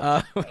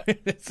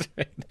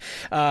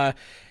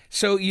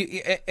 So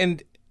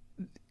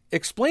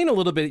explain a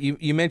little bit.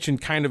 You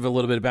mentioned kind of a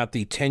little bit about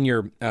the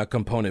tenure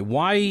component.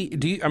 Why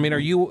do you? I mean, are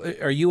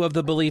you of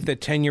the belief that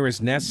tenure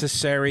is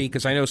necessary?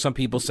 Because I know some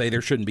people say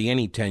there shouldn't be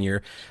any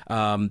tenure,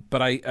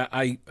 but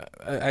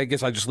I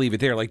guess I'll just leave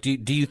it there. Like,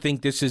 do you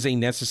think this is a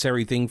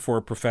necessary thing for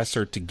a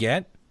professor to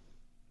get?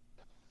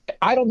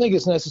 I don't think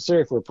it's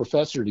necessary for a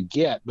professor to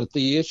get, but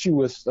the issue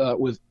with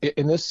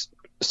in this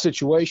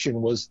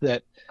situation was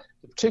that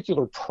the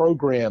particular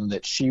program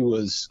that she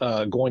was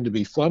going to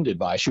be funded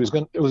by, it was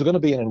going to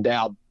be an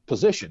endowed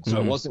position, so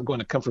It wasn't going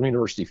to come from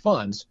university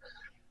funds.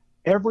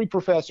 Every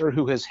professor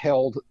who has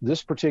held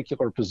this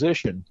particular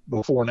position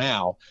before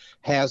now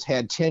has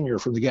had tenure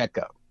from the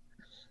get-go.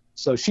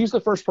 So she's the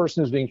first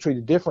person who's being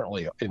treated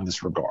differently in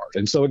this regard.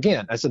 And so,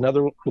 again, that's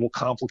another little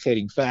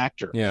complicating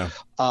factor. Yeah.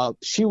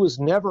 She was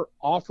never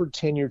offered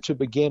tenure to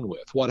begin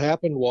with. What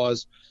happened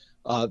was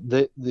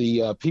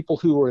the people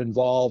who were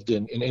involved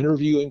in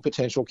interviewing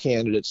potential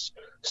candidates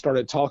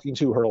started talking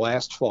to her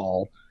last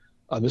fall.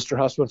 Mr.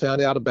 Hussman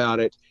found out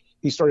about it.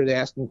 He started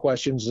asking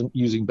questions and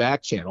using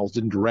back channels,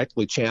 didn't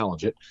directly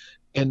challenge it.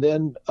 And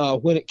then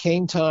when it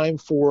came time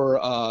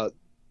for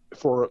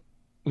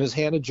Ms.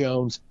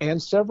 Hannah-Jones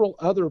and several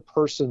other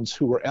persons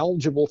who were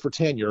eligible for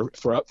tenure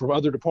from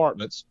other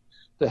departments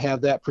to have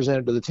that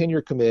presented to the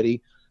tenure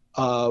committee,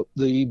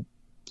 the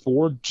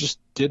board just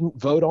didn't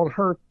vote on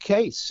her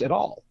case at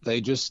all. They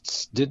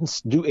just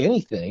didn't do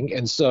anything.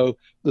 And so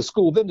the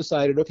school then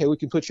decided, okay, we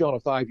can put you on a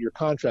 5-year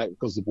contract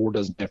because the board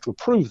doesn't have to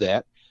approve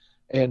that.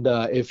 And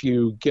if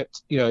you get,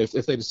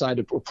 if they decide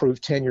to approve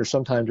tenure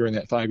sometime during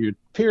that 5-year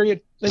period,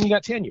 then you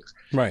got tenure.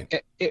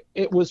 Right.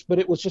 It was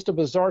just a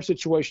bizarre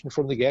situation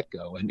from the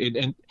get-go, and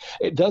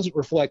it doesn't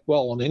reflect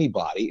well on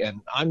anybody.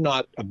 And I'm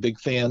not a big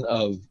fan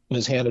of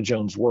Ms.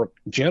 Hannah-Jones' work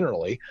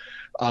generally,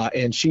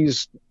 and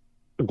she's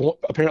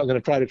apparently going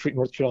to try to treat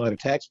North Carolina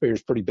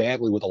taxpayers pretty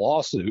badly with a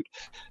lawsuit.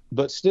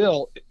 But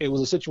still, it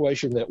was a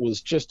situation that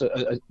was just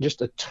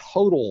a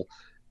total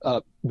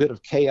bit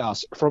of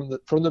chaos from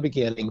the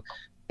beginning.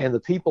 And the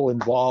people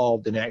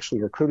involved in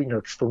actually recruiting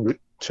her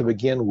to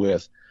begin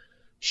with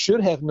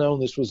should have known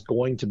this was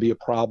going to be a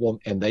problem,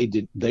 and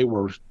they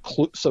were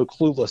so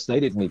clueless they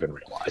didn't even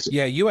realize it.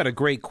 Yeah, you had a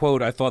great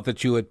quote I thought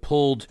that you had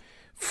pulled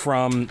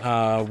from,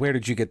 where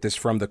did you get this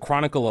from? The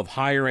Chronicle of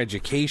Higher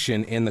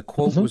Education, and the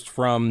quote was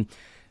from,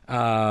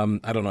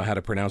 I don't know how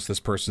to pronounce this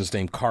person's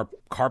name,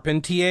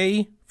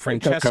 Carpentier,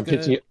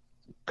 Francesca.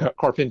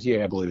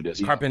 Carpentier, I believe it is.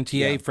 Yeah.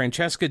 Carpentier, yeah.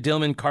 Francesca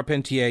Dillman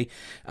Carpentier,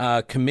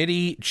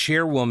 committee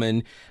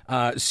chairwoman,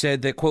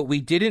 said that, quote,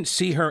 "We didn't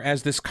see her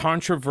as this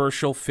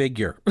controversial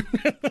figure."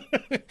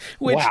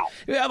 Which, wow.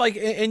 Like,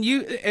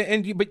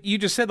 but you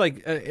just said,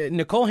 like,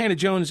 Nikole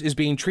Hannah-Jones is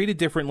being treated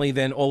differently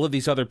than all of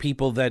these other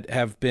people that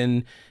have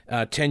been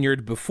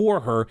tenured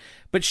before her,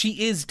 but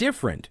she is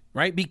different,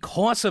 right?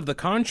 Because of the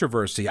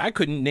controversy. I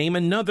couldn't name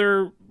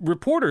another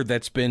reporter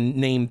that's been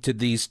named to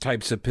these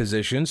types of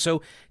positions.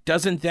 So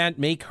doesn't that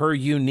make her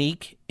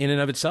unique in and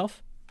of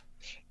itself?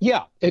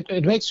 Yeah,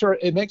 it makes her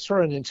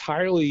an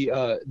entirely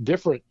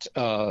different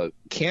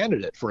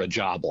candidate for a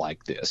job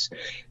like this.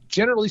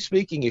 Generally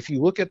speaking, if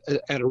you look at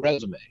a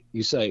resume,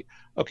 you say,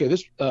 okay,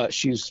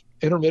 she's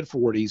in her mid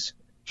 40s.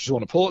 She's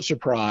won a Pulitzer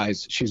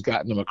Prize. She's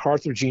gotten a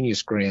MacArthur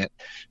Genius Grant.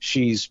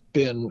 She's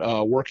been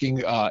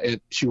working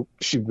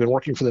she's been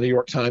working for the New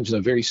York Times in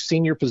a very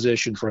senior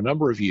position for a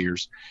number of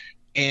years,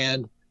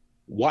 and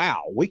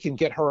wow, we can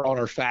get her on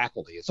our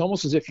faculty. It's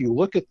almost as if you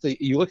look at the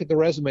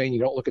resume and you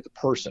don't look at the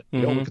person.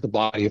 You don't look at the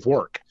body of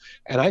work.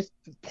 And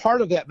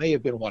part of that may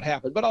have been what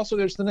happened, but also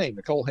there's the name,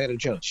 Nikole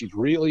Hannah-Jones. She's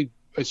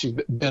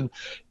been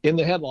in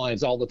the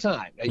headlines all the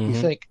time. And you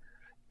think,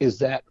 is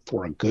that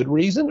for a good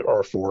reason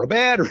or for a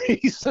bad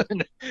reason?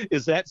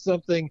 Is that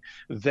something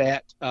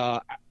that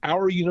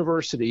our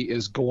university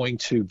is going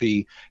to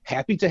be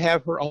happy to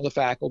have her on the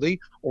faculty,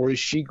 or is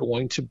she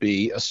going to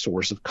be a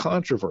source of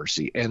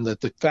controversy? And that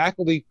the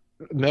faculty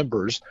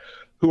members,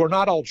 who are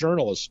not all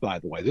journalists, by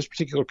the way, this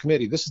particular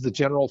committee, this is the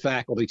General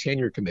Faculty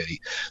Tenure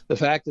Committee, the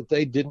fact that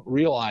they didn't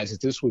realize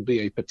that this would be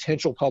a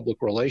potential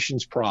public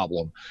relations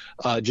problem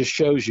just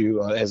shows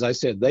you, as I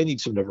said, they need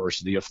some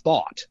diversity of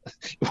thought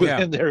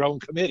within their own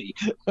committee.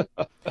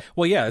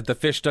 Well, yeah, the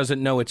fish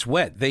doesn't know it's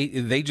wet.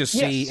 They just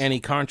see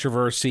any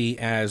controversy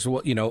as,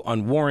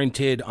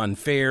 unwarranted,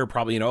 unfair,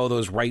 probably,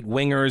 those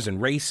right-wingers and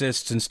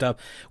racists and stuff,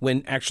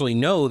 when actually,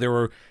 no, there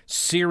were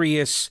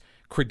serious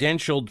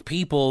credentialed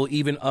people,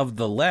 even of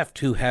the left,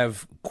 who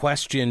have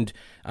questioned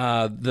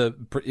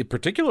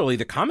particularly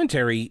the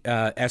commentary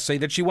essay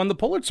that she won the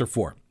Pulitzer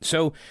for.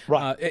 So,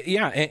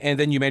 and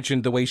then you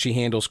mentioned the way she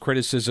handles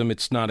criticism.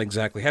 Has not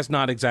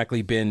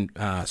exactly been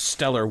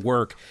stellar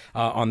work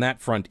on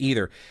that front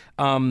either.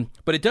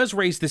 But it does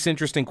raise this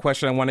interesting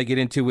question I want to get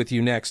into with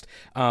you next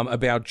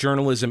about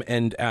journalism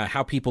and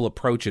how people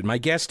approach it. My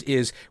guest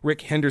is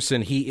Rick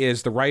Henderson. He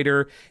is the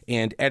writer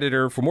and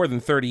editor for more than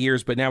 30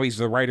 years, but now he's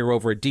the writer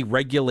over at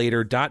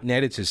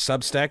deregulator.net. It's his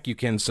Substack. You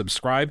can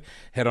subscribe.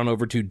 Head on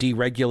over to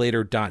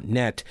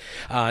deregulator.net.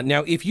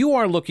 Now, if you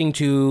are looking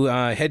to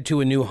head to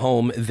a new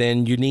home,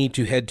 then you need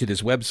to head to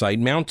this website,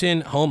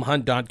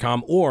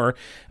 mountainhomehunt.com, or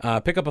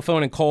pick up a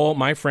phone and call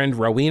my friend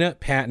Rowena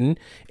Patton,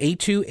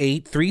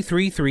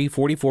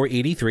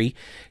 828-333-4483.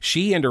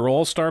 She and her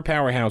all-star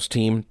powerhouse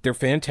team, they're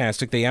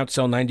fantastic. They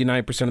outsell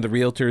 99% of the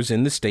realtors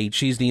in the state.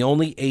 She's the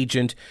only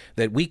agent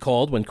that we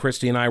called when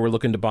Christy and I were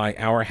looking to buy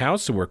our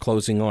house, so we're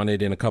closing on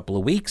it in a couple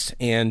of weeks,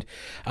 and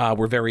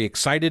we're very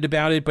excited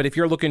about it. But if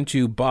you're looking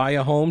to buy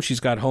a home, she's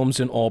got homes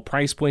in all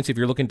price points. If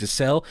you're looking to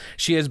sell,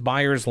 she has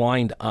buyers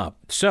lined up.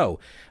 So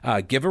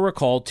give her a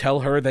call.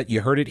 Tell her that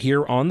you heard it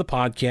here on the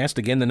podcast.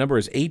 Again, the number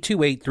is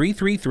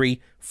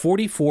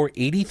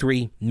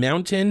 828-333-4483,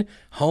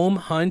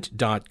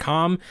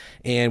 mountainhomehunt.com.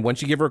 And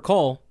once you give her a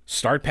call,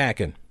 start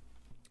packing.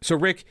 So,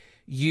 Rick,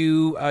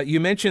 you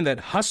mentioned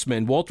that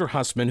Walter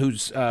Hussman,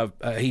 who's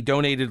he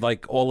donated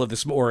like all of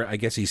this, or I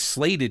guess he's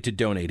slated to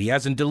donate. He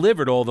hasn't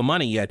delivered all the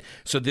money yet.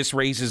 So this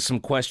raises some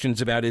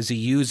questions about, is he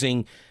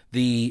using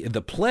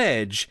the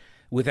pledge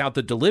without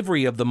the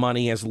delivery of the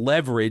money as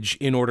leverage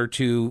in order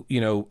to,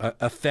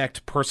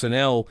 affect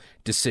personnel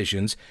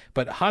decisions.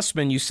 But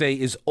Hussman, you say,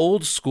 is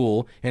old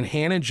school and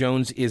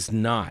Hannah-Jones is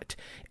not.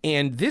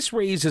 And this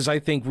raises, I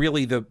think,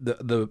 really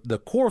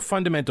the core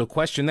fundamental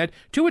question that,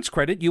 to its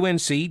credit,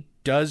 UNC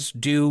does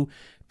do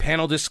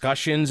panel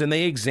discussions, and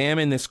they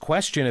examine this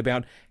question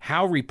about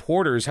how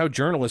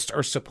journalists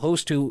are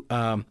supposed to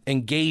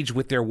engage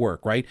with their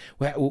work, right?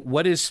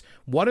 What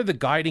are the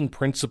guiding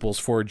principles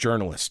for a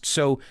journalist?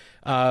 So,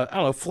 I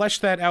don't know, flesh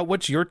that out.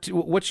 What's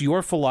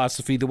your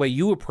philosophy, the way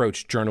you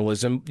approach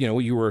journalism?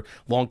 You were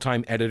a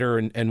longtime editor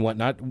and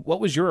whatnot. What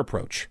was your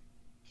approach?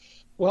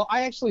 Well,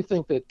 I actually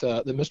think that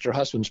Mr.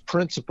 Hussman's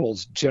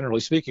principles,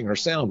 generally speaking, are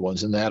sound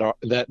ones, and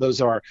that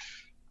those are,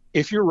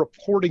 if you're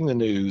reporting the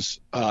news,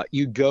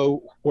 you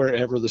go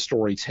wherever the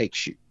story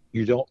takes you.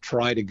 You don't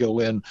try to go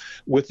in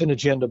with an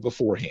agenda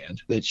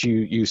beforehand. That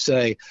you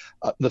say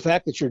the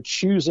fact that you're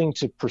choosing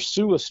to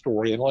pursue a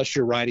story, unless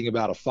you're writing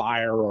about a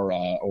fire or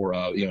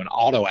an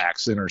auto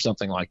accident or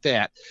something like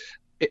that.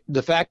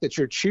 The fact that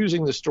you're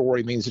choosing the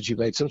story means that you've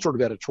made some sort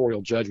of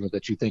editorial judgment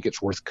that you think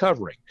it's worth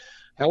covering.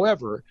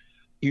 However,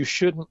 you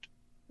shouldn't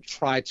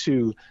try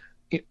to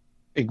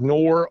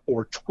ignore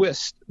or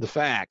twist the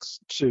facts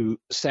to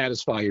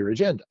satisfy your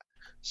agenda.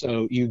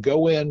 So you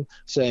go in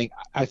saying,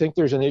 I think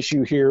there's an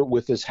issue here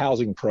with this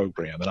housing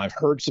program, and I've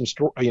heard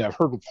I've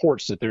heard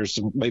reports that there's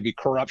some maybe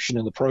corruption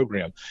in the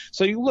program.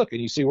 So you look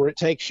and you see where it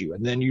takes you,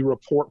 and then you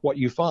report what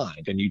you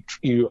find, and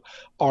you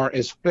are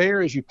as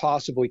fair as you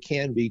possibly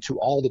can be to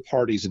all the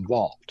parties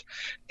involved.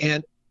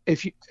 And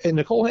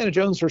Nikole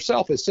Hannah-Jones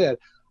herself has said,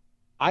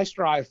 I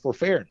strive for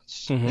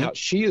fairness. Mm-hmm. Now,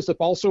 she is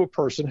also a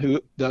person who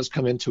does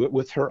come into it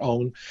with her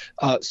own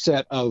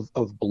set of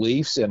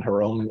beliefs and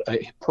her own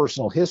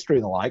personal history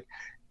and the like,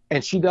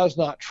 and she does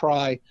not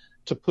try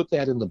to put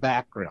that in the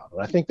background.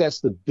 And I think that's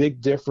the big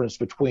difference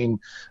between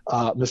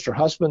Mr.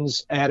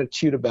 Husband's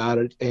attitude about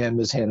it and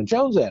Ms.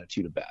 Hannah-Jones'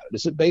 attitude about it.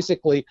 Is that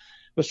basically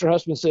Mr.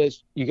 Husband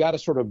says you got to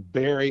sort of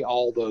bury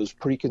all those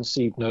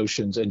preconceived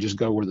notions and just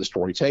go where the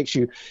story takes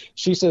you.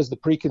 She says the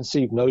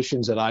preconceived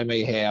notions that I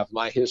may have,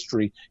 my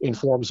history,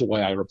 informs the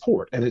way I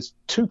report. And it's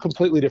two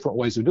completely different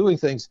ways of doing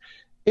things.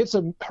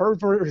 Her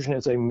version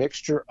is a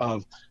mixture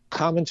of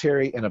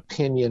commentary and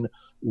opinion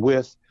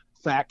with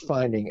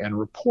fact-finding and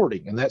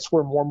reporting. And that's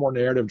where more and more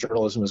narrative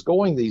journalism is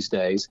going these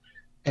days.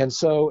 And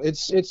so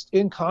it's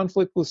in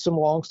conflict with some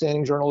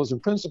longstanding journalism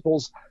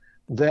principles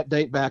that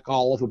date back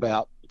all of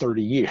about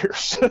 30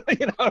 years,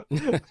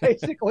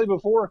 basically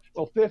before,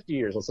 50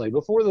 years, let's say,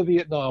 before the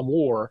Vietnam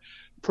War.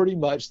 Pretty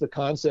much the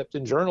concept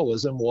in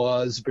journalism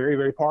was very,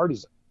 very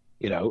partisan.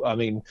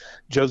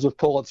 Joseph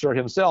Pulitzer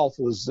himself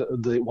was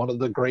one of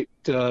the great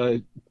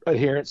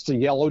adherents to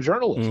yellow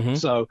journalism.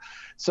 Mm-hmm.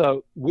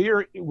 So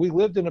we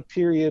lived in a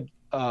period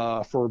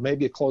for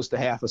maybe close to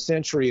half a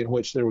century in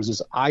which there was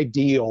this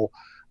ideal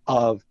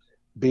of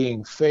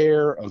being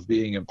fair, of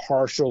being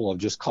impartial, of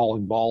just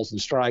calling balls and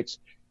strikes.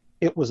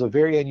 It was a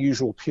very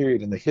unusual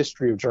period in the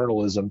history of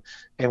journalism,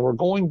 and we're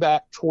going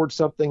back towards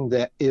something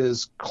that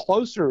is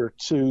closer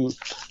to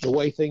the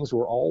way things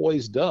were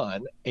always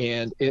done,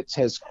 and it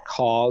has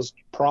caused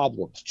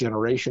problems,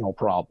 generational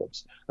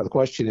problems. Now, the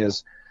question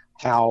is,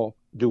 how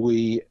do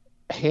we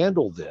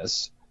handle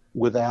this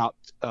without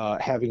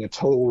having a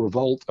total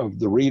revolt of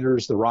the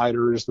readers, the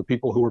writers, the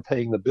people who are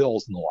paying the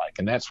bills and the like?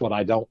 And that's what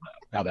I don't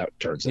know how that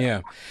turns out.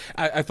 Yeah.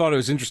 I thought it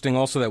was interesting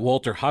also that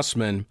Walter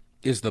Hussman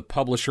is the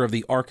publisher of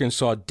the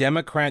Arkansas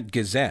Democrat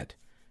Gazette.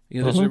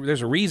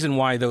 There's a reason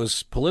why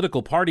those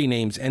political party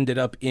names ended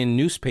up in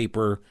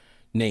newspaper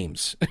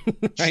names,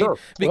 right? Sure.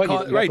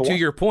 Because, to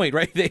your point,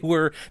 right? They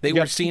were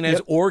seen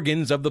as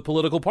organs of the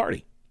political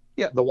party.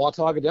 Yeah, the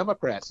Watauga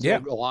Democrats,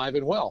 alive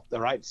and well. All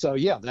right. So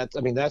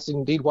that's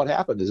indeed what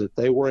happened. Is that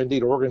they were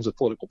indeed organs of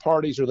political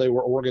parties, or they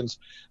were organs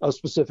of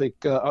specific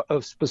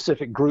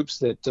groups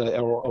that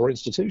or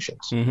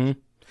institutions. Mm-hmm.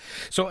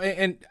 So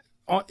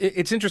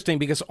it's interesting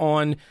because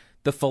on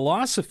the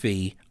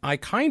philosophy, I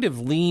kind of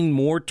lean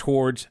more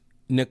towards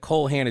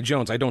Nikole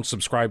Hannah-Jones. I don't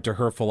subscribe to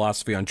her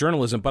philosophy on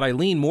journalism, but I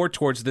lean more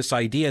towards this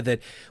idea that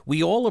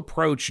we all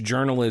approach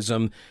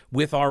journalism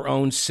with our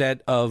own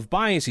set of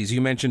biases.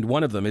 You mentioned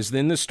one of them is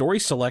in the story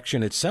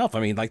selection itself.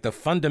 I mean, like the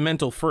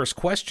fundamental first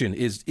question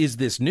is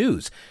this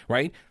news,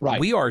 right?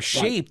 Right. We are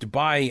shaped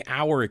by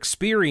our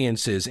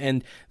experiences,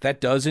 and that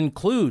does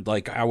include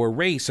like our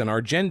race and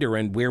our gender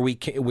and where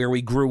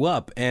we grew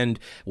up and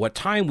what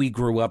time we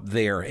grew up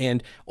there.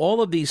 And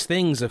all of these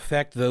things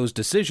affect those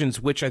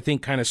decisions, which I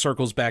think kind of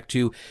circles back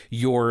to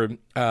your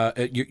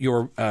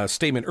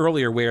statement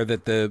earlier, where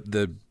that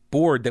the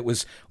board that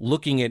was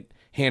looking at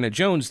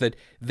Hannah-Jones, that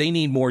they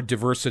need more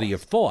diversity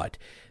of thought.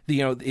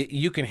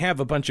 You can have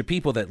a bunch of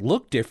people that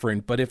look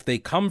different, but if they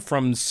come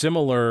from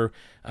similar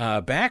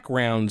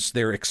backgrounds,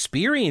 their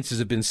experiences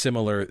have been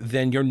similar,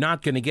 then you're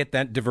not going to get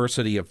that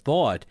diversity of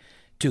thought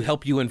to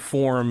help you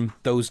inform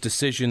those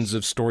decisions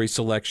of story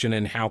selection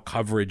and how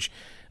coverage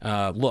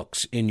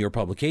looks in your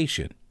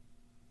publication.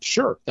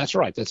 Sure, that's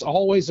right. That's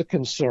always a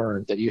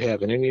concern that you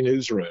have in any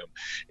newsroom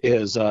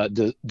is,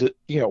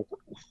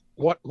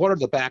 what are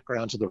the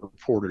backgrounds of the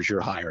reporters you're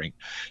hiring?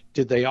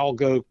 Did they all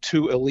go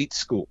to elite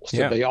schools?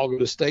 Did they all go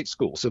to state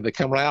schools? Did they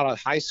come right out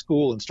of high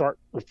school and start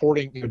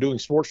reporting, doing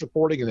sports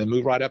reporting, and then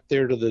move right up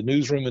there to the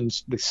newsroom and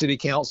the city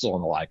council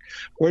and the like?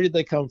 Where did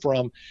they come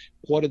from?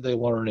 What did they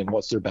learn, and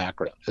what's their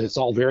background? It's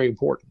all very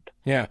important.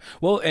 Yeah.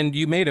 Well, and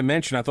you made a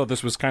mention, I thought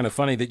this was kind of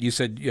funny, that you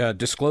said,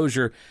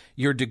 disclosure,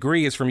 your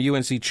degree is from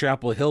UNC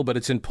Chapel Hill, but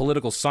it's in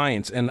political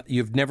science, and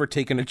you've never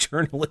taken a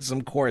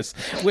journalism course,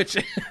 which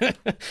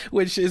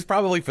is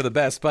probably for the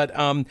best. But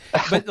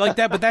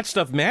that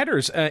stuff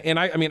matters. And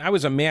I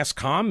was a mass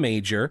comm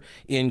major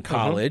in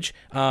college.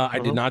 I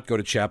did not go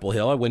to Chapel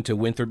Hill. I went to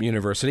Winthrop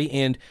University,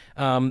 and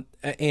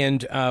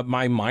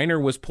my minor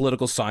was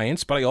political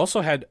science, but I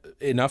also had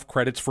enough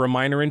credits for a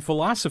minor in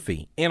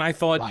philosophy. And I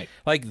thought,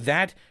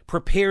 that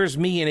prepares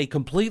me in a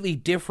completely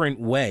different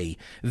way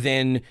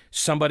than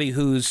somebody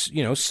who's,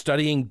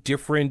 studying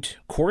different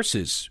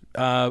courses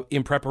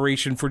in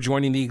preparation for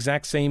joining the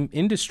exact same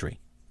industry.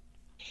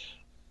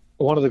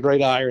 One of the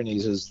great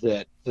ironies is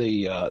that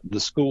the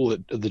school,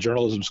 the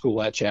journalism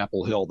school at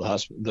Chapel Hill,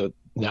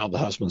 now the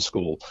Husband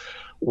School,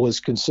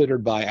 was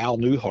considered by Al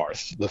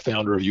Newharth, the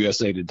founder of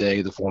USA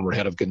Today, the former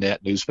head of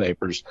Gannett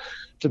newspapers,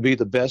 to be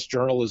the best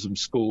journalism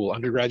school,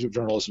 undergraduate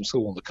journalism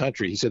school in the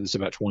country. He said this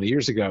about 20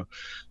 years ago,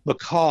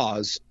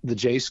 because the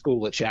J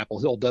School at Chapel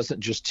Hill doesn't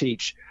just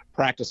teach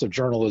practice of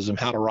journalism,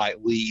 how to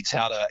write leads,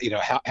 how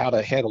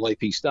to handle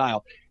AP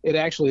style. It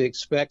actually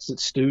expects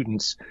its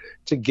students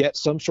to get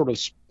some sort of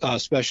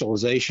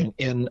specialization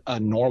in a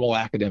normal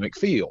academic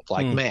field,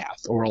 like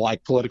math or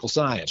like political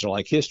science or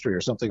like history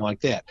or something like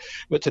that.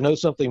 But to know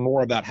something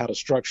more about how to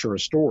structure a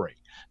story,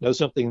 know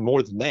something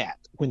more than that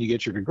when you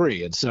get your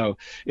degree. And so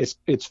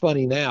it's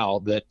funny now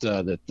that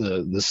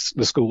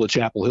the school at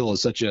Chapel Hill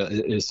is such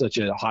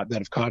a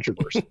hotbed of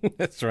controversy.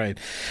 That's right.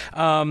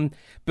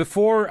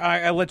 Before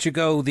I let you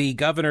go, the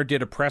governor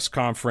did a press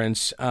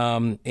conference,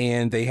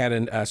 and they had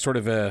an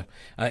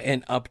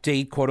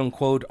update, quote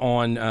unquote,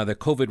 on the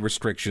COVID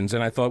restrictions.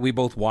 And I thought we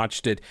both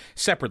watched it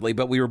separately,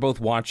 but we were both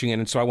watching it.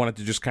 And so I wanted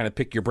to just kind of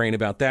pick your brain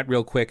about that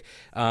real quick.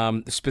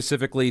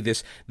 Specifically,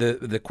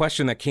 the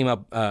question that came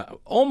up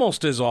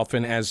almost as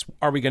often as,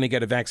 are we going to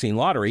get a vaccine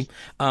lottery?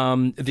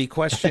 The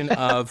question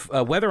of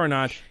whether or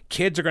not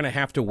kids are going to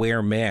have to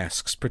wear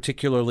masks,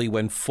 particularly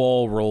when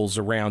fall rolls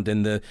around.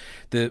 And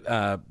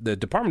the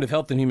Department of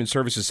Health and Human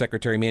Services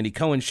Secretary Mandy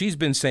Cohen, she's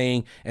been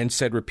saying and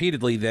said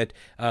repeatedly that,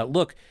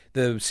 look,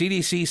 the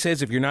CDC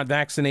says if you're not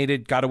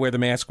vaccinated, got to wear the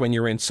mask when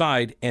you're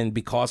inside. And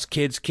because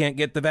kids can't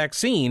get the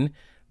vaccine,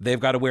 they've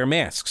got to wear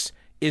masks.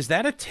 Is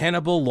that a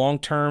tenable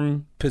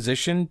long-term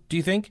position, do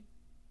you think?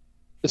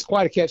 It's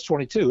quite a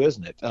catch-22,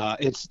 isn't it?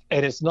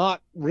 It's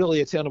not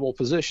really a tenable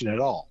position at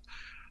all.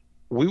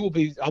 I'll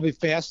be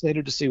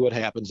fascinated to see what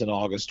happens in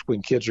August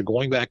when kids are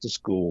going back to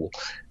school,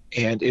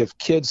 and if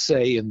kids,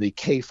 say in the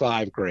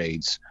K-5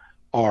 grades,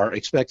 are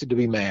expected to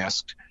be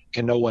masked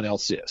and no one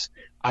else is.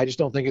 I just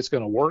don't think it's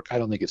going to work. I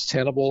don't think it's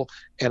tenable,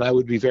 and I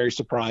would be very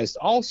surprised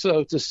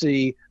also to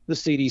see the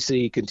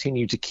CDC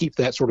continue to keep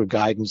that sort of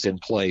guidance in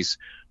place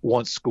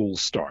once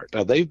schools start.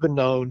 They've been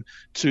known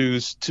to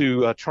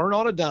turn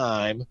on a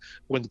dime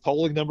when the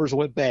polling numbers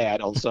went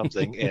bad on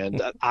something,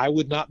 and I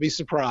would not be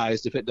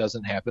surprised if it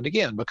doesn't happen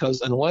again,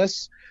 because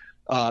unless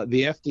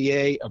the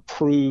FDA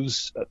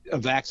approves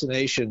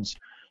vaccinations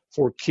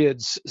for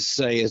kids,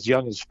 say, as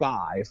young as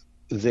 5,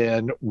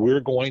 then we're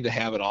going to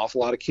have an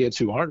awful lot of kids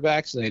who aren't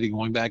vaccinated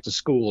going back to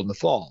school in the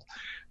fall.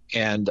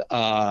 And,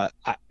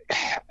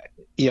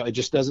 it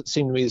just doesn't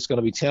seem to me it's going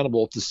to be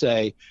tenable to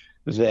say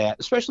that,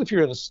 especially if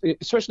you're in,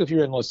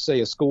 let's say,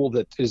 a school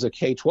that is a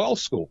K-12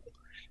 school,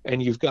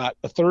 and you've got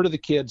a third of the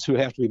kids who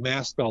have to be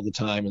masked all the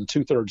time and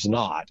 2/3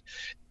 not.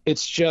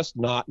 It's just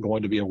not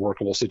going to be a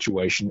workable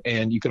situation,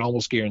 and you can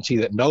almost guarantee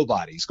that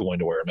nobody's going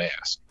to wear a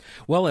mask.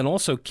 Well, and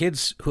also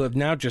kids who have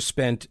now just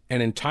spent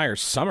an entire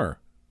summer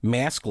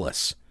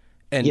maskless,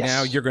 and yes.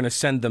 Now you're going to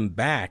send them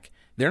back.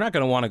 They're not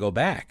going to want to go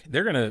back.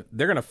 They're going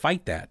to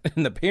fight that,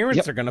 and the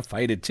parents are going to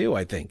fight it too,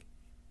 I think.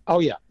 Oh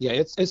yeah.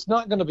 It's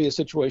not going to be a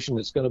situation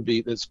that's going to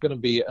be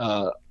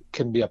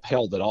can be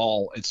upheld at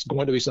all. It's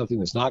going to be something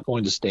that's not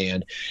going to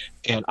stand,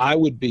 and I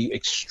would be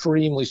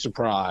extremely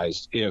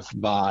surprised if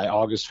by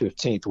August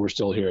 15th we're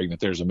still hearing that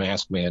there's a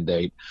mask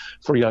mandate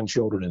for young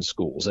children in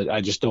schools.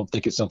 I just don't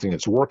think it's something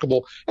that's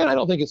workable, and I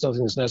don't think it's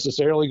something that's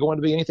necessarily going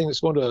to be anything that's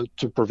going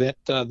to prevent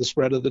the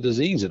spread of the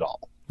disease at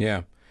all.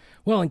 Yeah.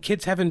 Well, and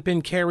kids haven't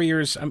been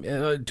carriers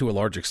to a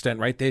large extent,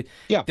 right?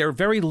 They're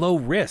very low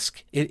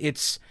risk.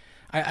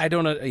 I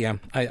don't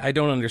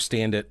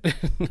understand it.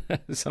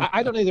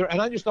 I don't either,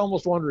 and I just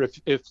almost wonder if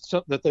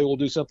that they will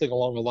do something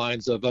along the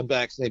lines of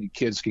unvaccinated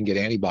kids can get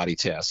antibody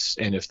tests,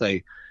 and if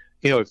they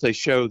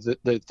show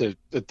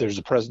that there's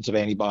a presence of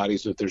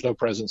antibodies, that there's no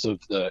presence of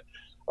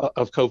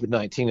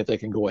COVID-19, that they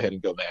can go ahead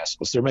and go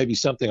maskless. There may be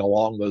something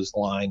along those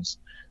lines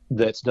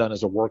that's done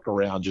as a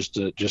workaround, just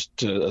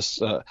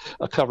to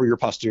cover your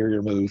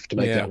posterior move to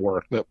make that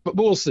work. But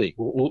we'll see.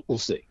 We'll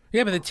see.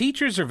 Yeah, but the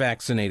teachers are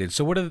vaccinated,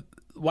 so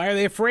why are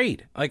they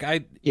afraid?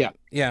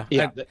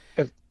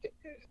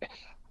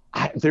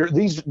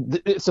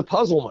 It's a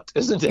puzzlement,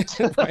 isn't it?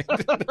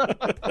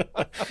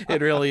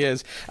 It really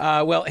is.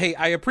 Well, hey,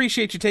 I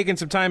appreciate you taking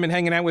some time and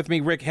hanging out with me,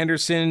 Rick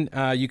Henderson.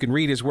 You can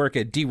read his work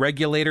at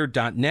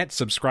deregulator.net.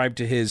 Subscribe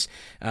to his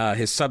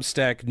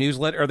Substack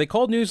newsletter. Are they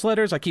called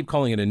newsletters? I keep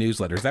calling it a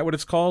newsletter. Is that what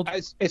it's called?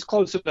 It's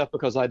close enough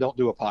because I don't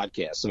do a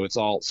podcast, so it's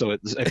all. So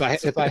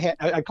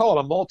I call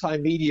it a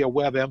multimedia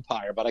web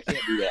empire, but I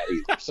can't do that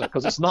either. So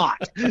because it's not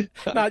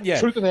yet.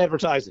 Truth in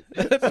advertising.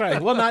 That's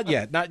right. Well, not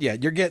yet.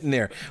 You're getting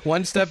there,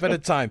 one step at a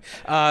time.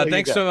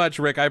 Thanks so much,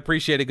 Rick. I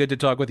appreciate it. Good to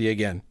talk with you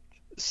again.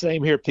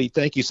 Same here, Pete.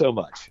 Thank you so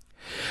much.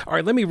 All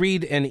right, let me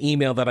read an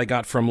email that I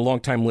got from a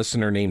longtime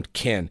listener named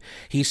Ken.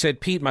 He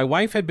said, Pete, my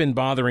wife had been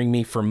bothering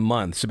me for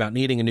months about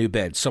needing a new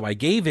bed, so I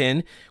gave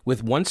in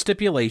with one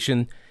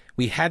stipulation.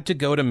 We had to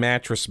go to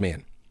Mattress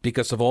Man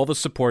because of all the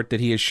support that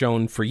he has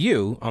shown for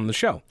you on the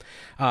show.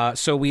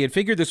 So we had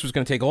figured this was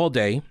going to take all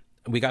day.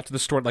 We got to the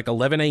store at like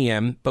 11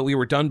 a.m., but we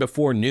were done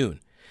before noon.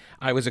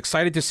 I was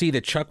excited to see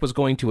that Chuck was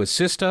going to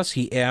assist us.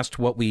 He asked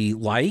what we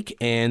like,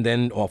 and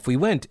then off we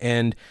went.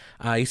 And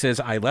he says,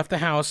 I left the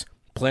house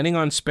planning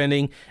on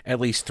spending at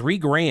least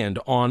 $3,000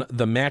 on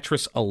the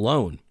mattress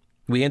alone.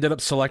 We ended up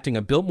selecting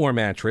a Biltmore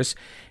mattress,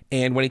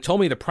 and when he told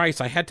me the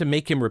price, I had to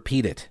make him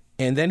repeat it.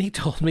 And then he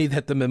told me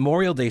that the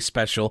Memorial Day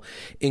special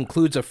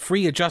includes a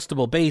free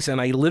adjustable base, and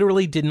I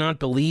literally did not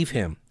believe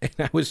him. And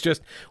I was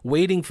just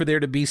waiting for there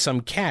to be some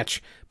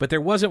catch, but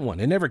there wasn't one.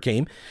 It never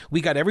came.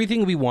 We got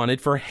everything we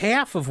wanted for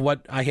half of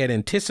what I had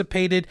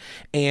anticipated,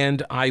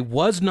 and I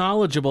was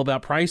knowledgeable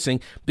about pricing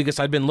because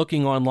I'd been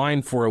looking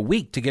online for a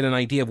week to get an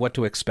idea of what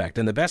to expect.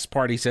 And the best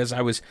part, he says,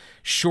 I was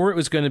sure it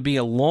was going to be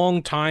a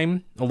long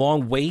time, a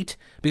long wait,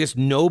 because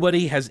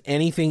nobody has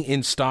anything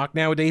in stock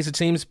nowadays, it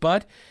seems.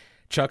 But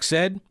Chuck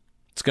said,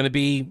 it's going to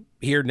be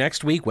here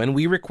next week when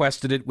we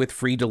requested it with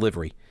free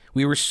delivery.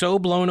 We were so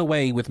blown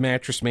away with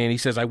Mattress Man. He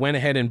says, I went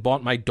ahead and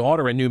bought my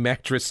daughter a new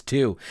mattress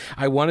too.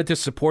 I wanted to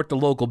support the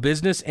local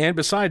business. And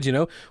besides,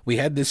 we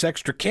had this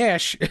extra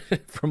cash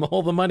from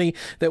all the money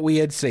that we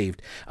had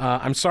saved.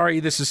 I'm sorry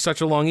this is such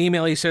a long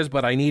email, he says,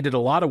 but I needed a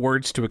lot of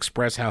words to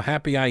express how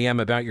happy I am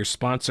about your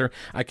sponsor.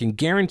 I can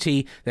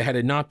guarantee that had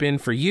it not been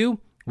for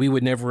you, we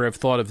would never have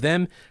thought of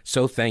them,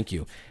 so thank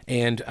you.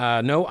 And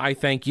no, I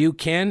thank you,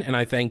 Ken, and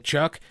I thank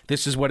Chuck.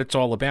 This is what it's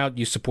all about.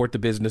 You support the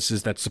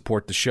businesses that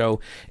support the show,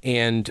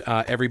 and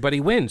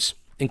everybody wins,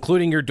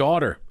 including your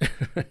daughter.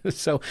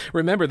 So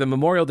remember, the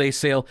Memorial Day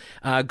sale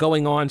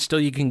going on. Still,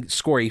 you can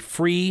score a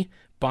free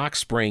box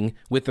spring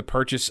with the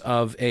purchase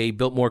of a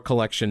Biltmore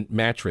Collection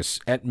mattress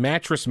at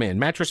Mattress Man,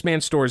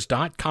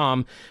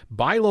 mattressmanstores.com.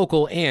 Buy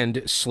local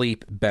and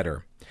sleep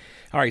better.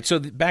 All right, so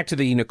back to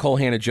the Nikole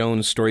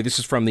Hannah-Jones story. This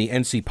is from the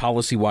NC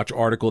Policy Watch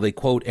article. They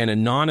quote an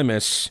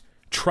anonymous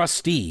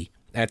trustee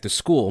at the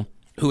school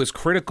who is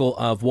critical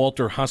of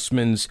Walter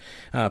Hussman's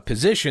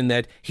position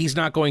that he's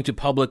not going to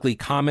publicly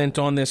comment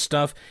on this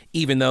stuff,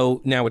 even though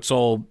now it's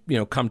all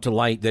come to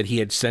light that he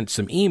had sent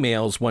some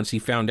emails once he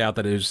found out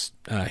that it was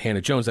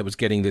Hannah-Jones that was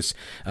getting this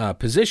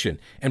position.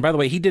 And by the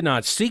way, he did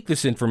not seek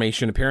this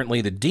information.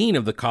 Apparently, the dean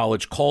of the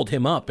college called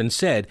him up and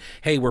said,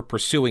 hey, we're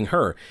pursuing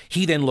her.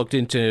 He then looked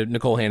into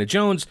Nikole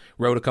Hannah-Jones,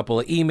 wrote a couple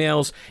of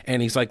emails,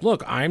 and he's like,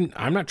 look, I'm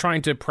not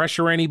trying to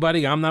pressure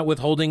anybody. I'm not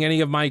withholding any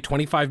of my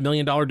 $25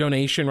 million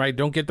donation, right?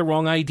 Don't get the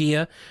wrong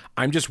idea.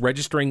 I'm just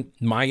registering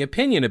my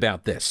opinion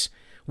about this,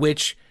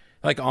 which,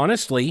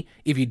 honestly,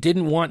 if you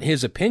didn't want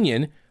his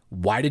opinion,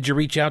 why did you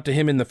reach out to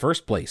him in the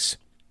first place?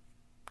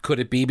 Could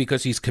it be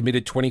because he's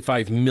committed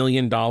 $25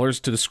 million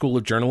to the School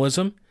of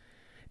Journalism?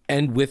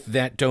 And with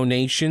that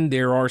donation,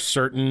 there are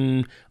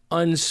certain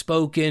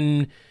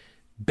unspoken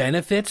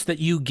benefits that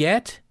you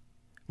get?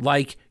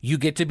 Like you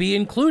get to be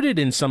included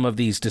in some of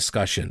these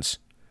discussions.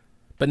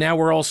 But now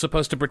we're all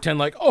supposed to pretend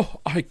like,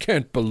 oh, I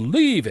can't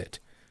believe it.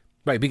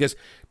 Right, because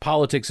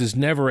politics is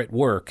never at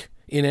work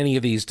in any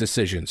of these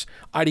decisions.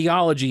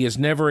 Ideology is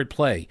never at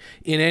play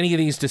in any of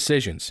these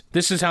decisions.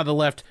 This is how the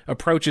left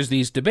approaches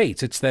these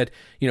debates. It's that,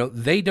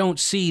 they don't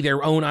see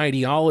their own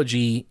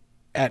ideology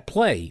at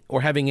play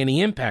or having any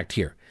impact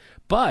here.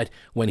 But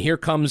when here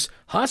comes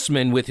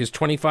Hussman with his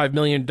 $25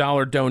 million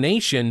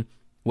donation,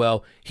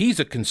 well, he's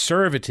a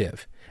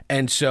conservative.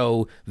 And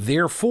so,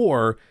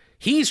 therefore,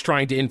 he's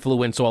trying to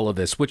influence all of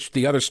this, which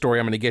the other story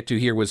I'm going to get to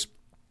here was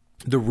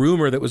the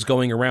rumor that was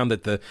going around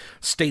that the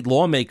state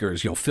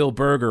lawmakers, Phil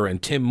Berger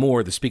and Tim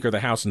Moore, the Speaker of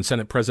the House and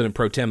Senate President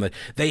Pro Tem, that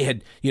they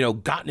had,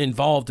 gotten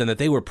involved and that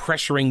they were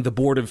pressuring the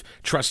Board of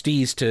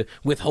Trustees to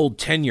withhold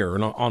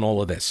tenure on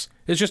all of this.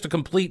 It's just a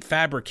complete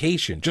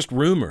fabrication, just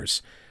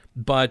rumors.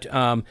 But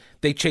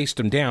they chased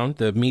them down.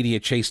 The media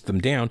chased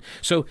them down.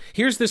 So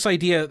here's this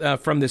idea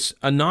from this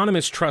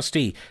anonymous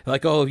trustee.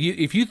 Like,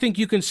 if you think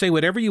you can say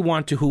whatever you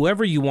want to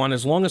whoever you want,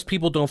 as long as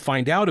people don't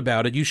find out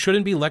about it, you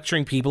shouldn't be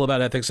lecturing people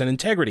about ethics and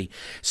integrity,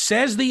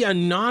 says the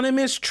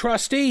anonymous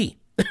trustee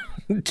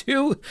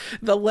to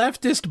the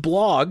leftist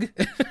blog.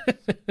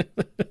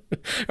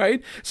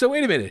 Right? So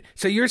wait a minute.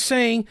 So you're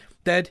saying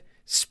that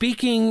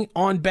speaking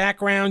on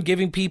background,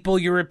 giving people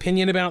your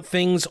opinion about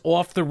things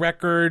off the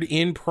record,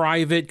 in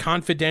private,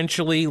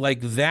 confidentially, like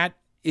that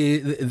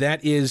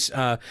is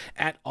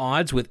at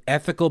odds with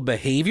ethical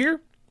behavior?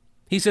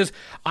 He says,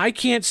 I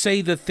can't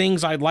say the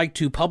things I'd like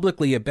to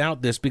publicly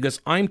about this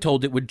because I'm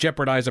told it would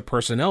jeopardize a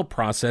personnel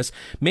process,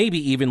 maybe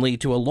even lead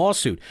to a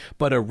lawsuit.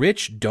 But a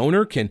rich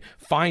donor can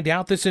find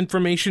out this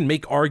information,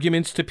 make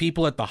arguments to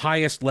people at the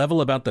highest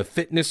level about the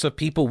fitness of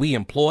people we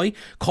employ,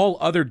 call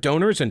other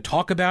donors and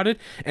talk about it.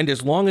 And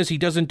as long as he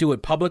doesn't do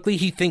it publicly,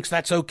 he thinks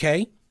that's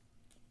okay.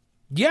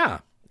 Yeah,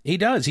 he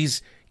does.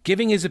 He's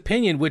giving his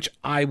opinion, which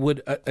I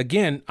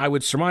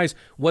would surmise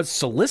was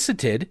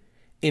solicited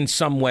in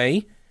some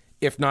way,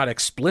 if not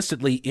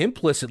explicitly,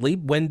 implicitly,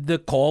 when the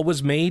call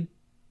was made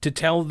to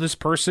tell this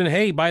person,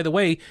 hey, by the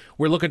way,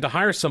 we're looking to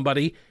hire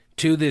somebody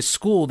to this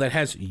school that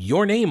has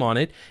your name on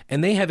it,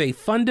 and they have a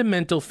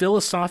fundamental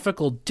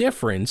philosophical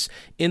difference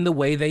in the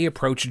way they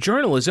approach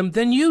journalism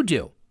than you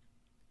do.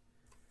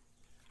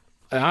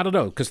 I don't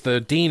know, because the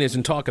dean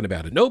isn't talking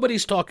about it.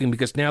 Nobody's talking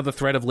because now the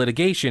threat of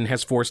litigation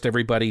has forced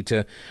everybody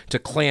to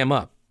clam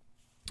up.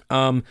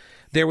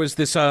 There was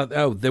this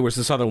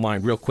other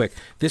line real quick.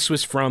 This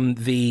was from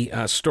the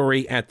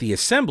story at the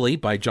Assembly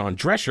by John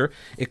Drescher.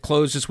 It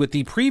closes with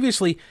the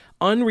previously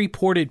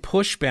unreported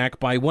pushback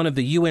by one of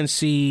the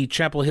UNC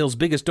Chapel Hill's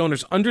biggest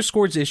donors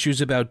underscores issues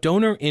about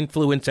donor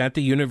influence at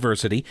the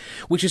university,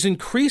 which is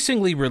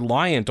increasingly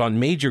reliant on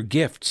major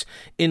gifts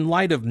in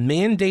light of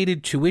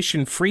mandated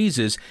tuition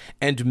freezes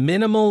and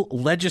minimal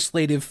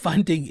legislative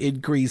funding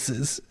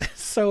increases.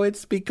 So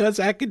it's because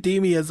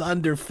academia is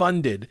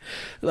underfunded.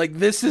 Like,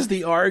 this is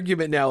the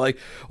argument now. Like,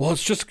 well,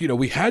 it's just,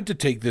 we had to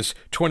take this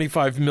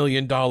 $25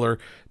 million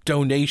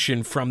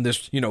donation from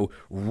this,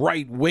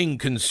 right-wing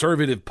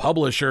conservative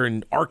publisher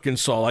in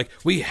Arkansas. Like,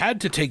 we had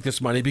to take this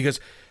money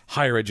because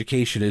higher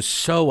education is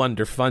so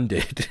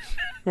underfunded,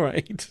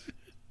 right?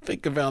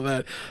 Think about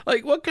that.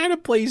 Like, what kind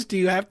of place do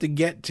you have to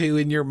get to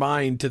in your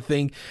mind to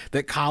think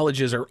that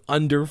colleges are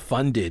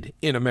underfunded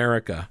in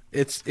America?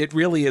 It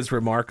really is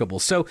remarkable.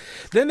 So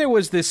then there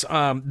was this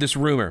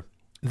rumor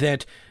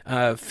that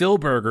Phil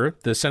Berger,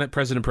 the Senate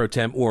President pro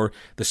tem, or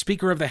the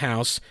Speaker of the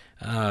House,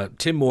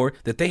 Tim Moore,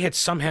 that they had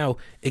somehow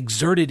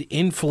exerted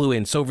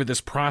influence over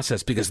this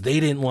process because they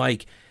didn't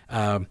like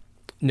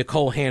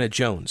Nikole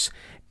Hannah-Jones.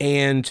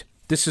 And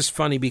this is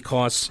funny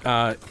because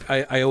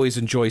I always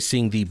enjoy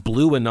seeing the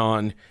Blue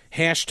Anon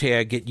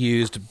hashtag get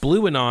used.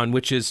 Blue Anon,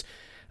 which is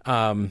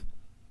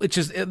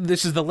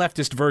this is the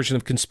leftist version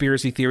of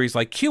conspiracy theories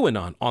like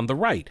QAnon on the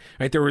right.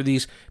 Right? There were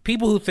these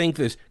people who think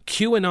this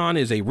QAnon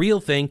is a real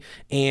thing,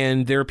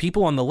 and there are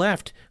people on the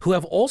left who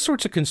have all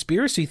sorts of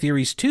conspiracy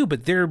theories too,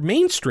 but they're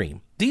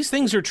mainstream. These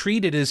things are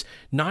treated as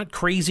not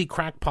crazy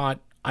crackpot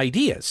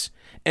ideas.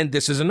 And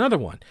this is another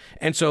one.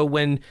 And so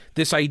when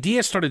this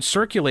idea started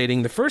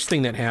circulating, the first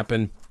thing that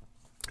happened,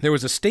 there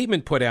was a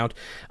statement put out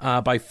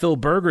by Phil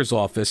Berger's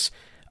office,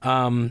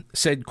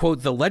 said,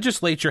 quote, "The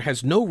legislature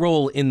has no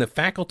role in the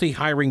faculty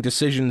hiring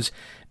decisions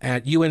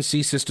at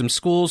UNC system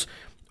schools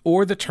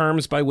or the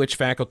terms by which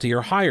faculty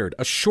are hired.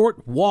 A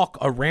short walk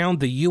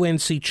around the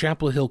UNC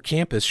Chapel Hill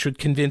campus should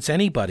convince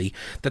anybody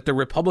that the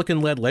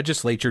Republican-led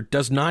legislature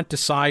does not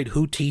decide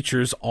who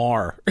teachers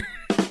are."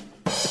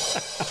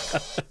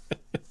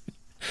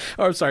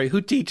 Oh, I'm sorry.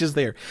 Who teaches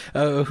there?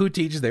 Who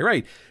teaches there?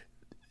 Right.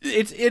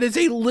 It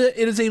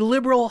is a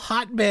liberal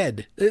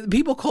hotbed.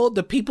 People call it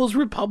the People's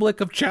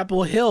Republic of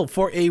Chapel Hill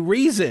for a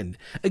reason.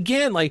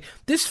 Again, like,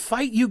 this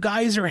fight you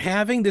guys are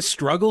having, this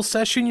struggle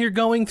session you're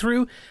going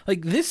through,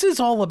 like, this is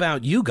all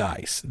about you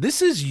guys.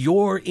 This is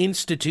your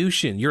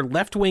institution, your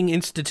left-wing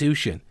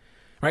institution,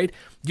 right?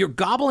 You're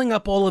gobbling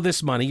up all of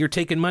this money. You're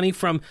taking money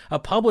from a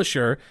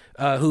publisher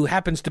who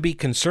happens to be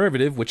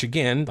conservative, which,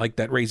 again, like,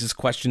 that raises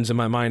questions in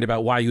my mind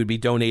about why you would be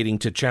donating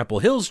to Chapel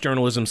Hill's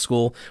journalism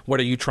school. What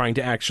are you trying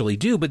to actually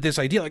do? But this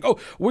idea, like, oh,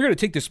 we're going to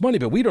take this money,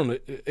 but we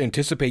don't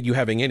anticipate you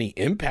having any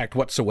impact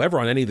whatsoever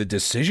on any of the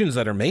decisions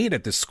that are made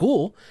at this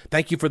school.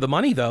 Thank you for the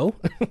money, though.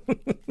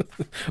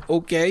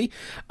 Okay.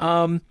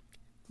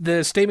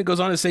 The statement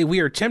goes on to say, "We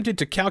are tempted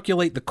to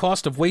calculate the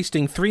cost of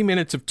wasting 3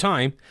 minutes of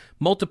time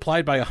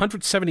multiplied by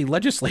 170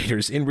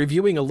 legislators in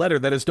reviewing a letter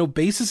that has no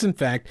basis in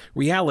fact,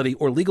 reality,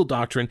 or legal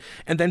doctrine,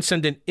 and then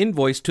send an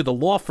invoice to the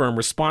law firm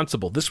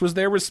responsible." This was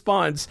their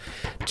response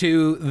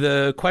to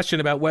the question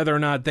about whether or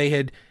not they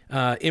had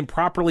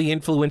improperly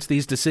influenced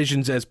these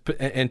decisions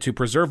and to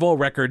preserve all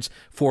records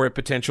for a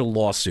potential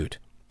lawsuit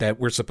that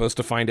we're supposed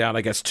to find out,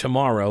 I guess,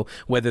 tomorrow,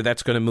 whether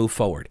that's going to move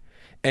forward.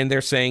 And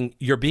they're saying,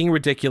 you're being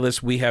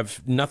ridiculous. We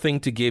have nothing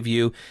to give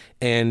you.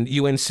 And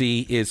UNC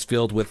is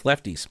filled with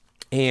lefties.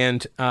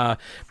 And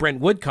Brent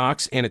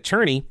Woodcox, an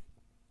attorney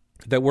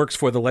that works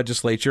for the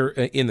legislature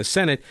in the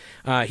Senate,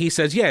 he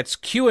says, yeah, it's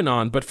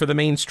QAnon, but for the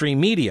mainstream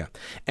media.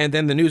 And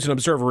then the News and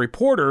Observer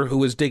reporter who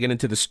was digging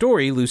into the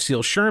story,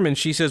 Lucille Sherman,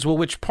 she says, well,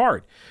 which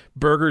part?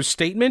 Berger's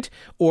statement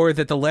or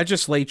that the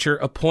legislature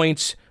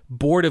appoints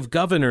Board of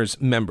Governors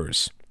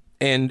members?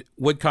 And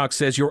Woodcock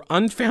says, your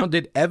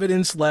unfounded,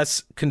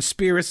 evidence-less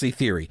conspiracy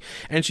theory.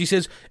 And she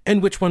says,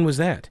 and which one was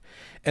that?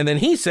 And then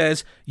he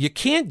says, you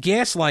can't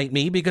gaslight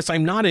me because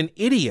I'm not an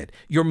idiot.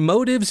 Your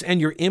motives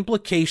and your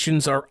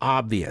implications are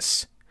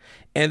obvious.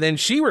 And then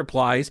she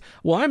replies,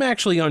 well, I'm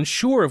actually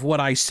unsure of what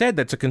I said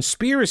that's a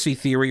conspiracy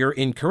theory or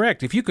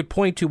incorrect. If you could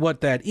point to what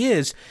that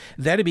is,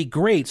 that'd be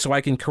great so I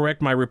can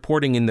correct my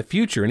reporting in the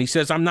future. And he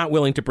says, I'm not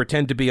willing to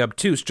pretend to be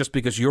obtuse just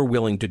because you're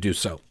willing to do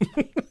so.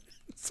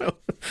 So,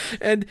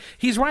 and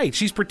he's right.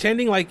 She's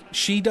pretending like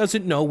she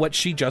doesn't know what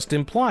she just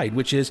implied,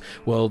 which is,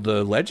 well,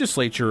 the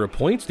legislature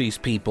appoints these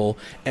people,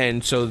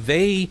 and so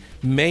they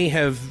may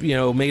have,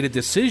 made a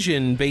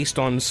decision based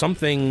on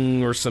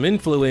something or some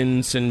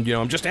influence, and,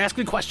 I'm just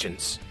asking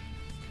questions.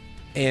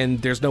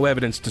 And there's no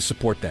evidence to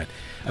support that.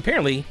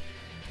 Apparently,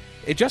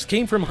 it just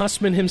came from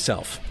Hussman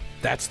himself.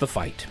 That's the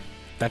fight.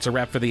 That's a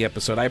wrap for the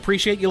episode. I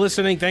appreciate you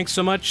listening. Thanks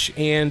so much.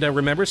 And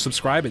remember,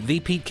 subscribe at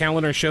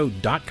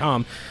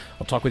thepetecalendarshow.com.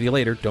 I'll talk with you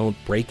later. Don't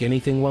break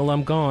anything while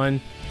I'm gone.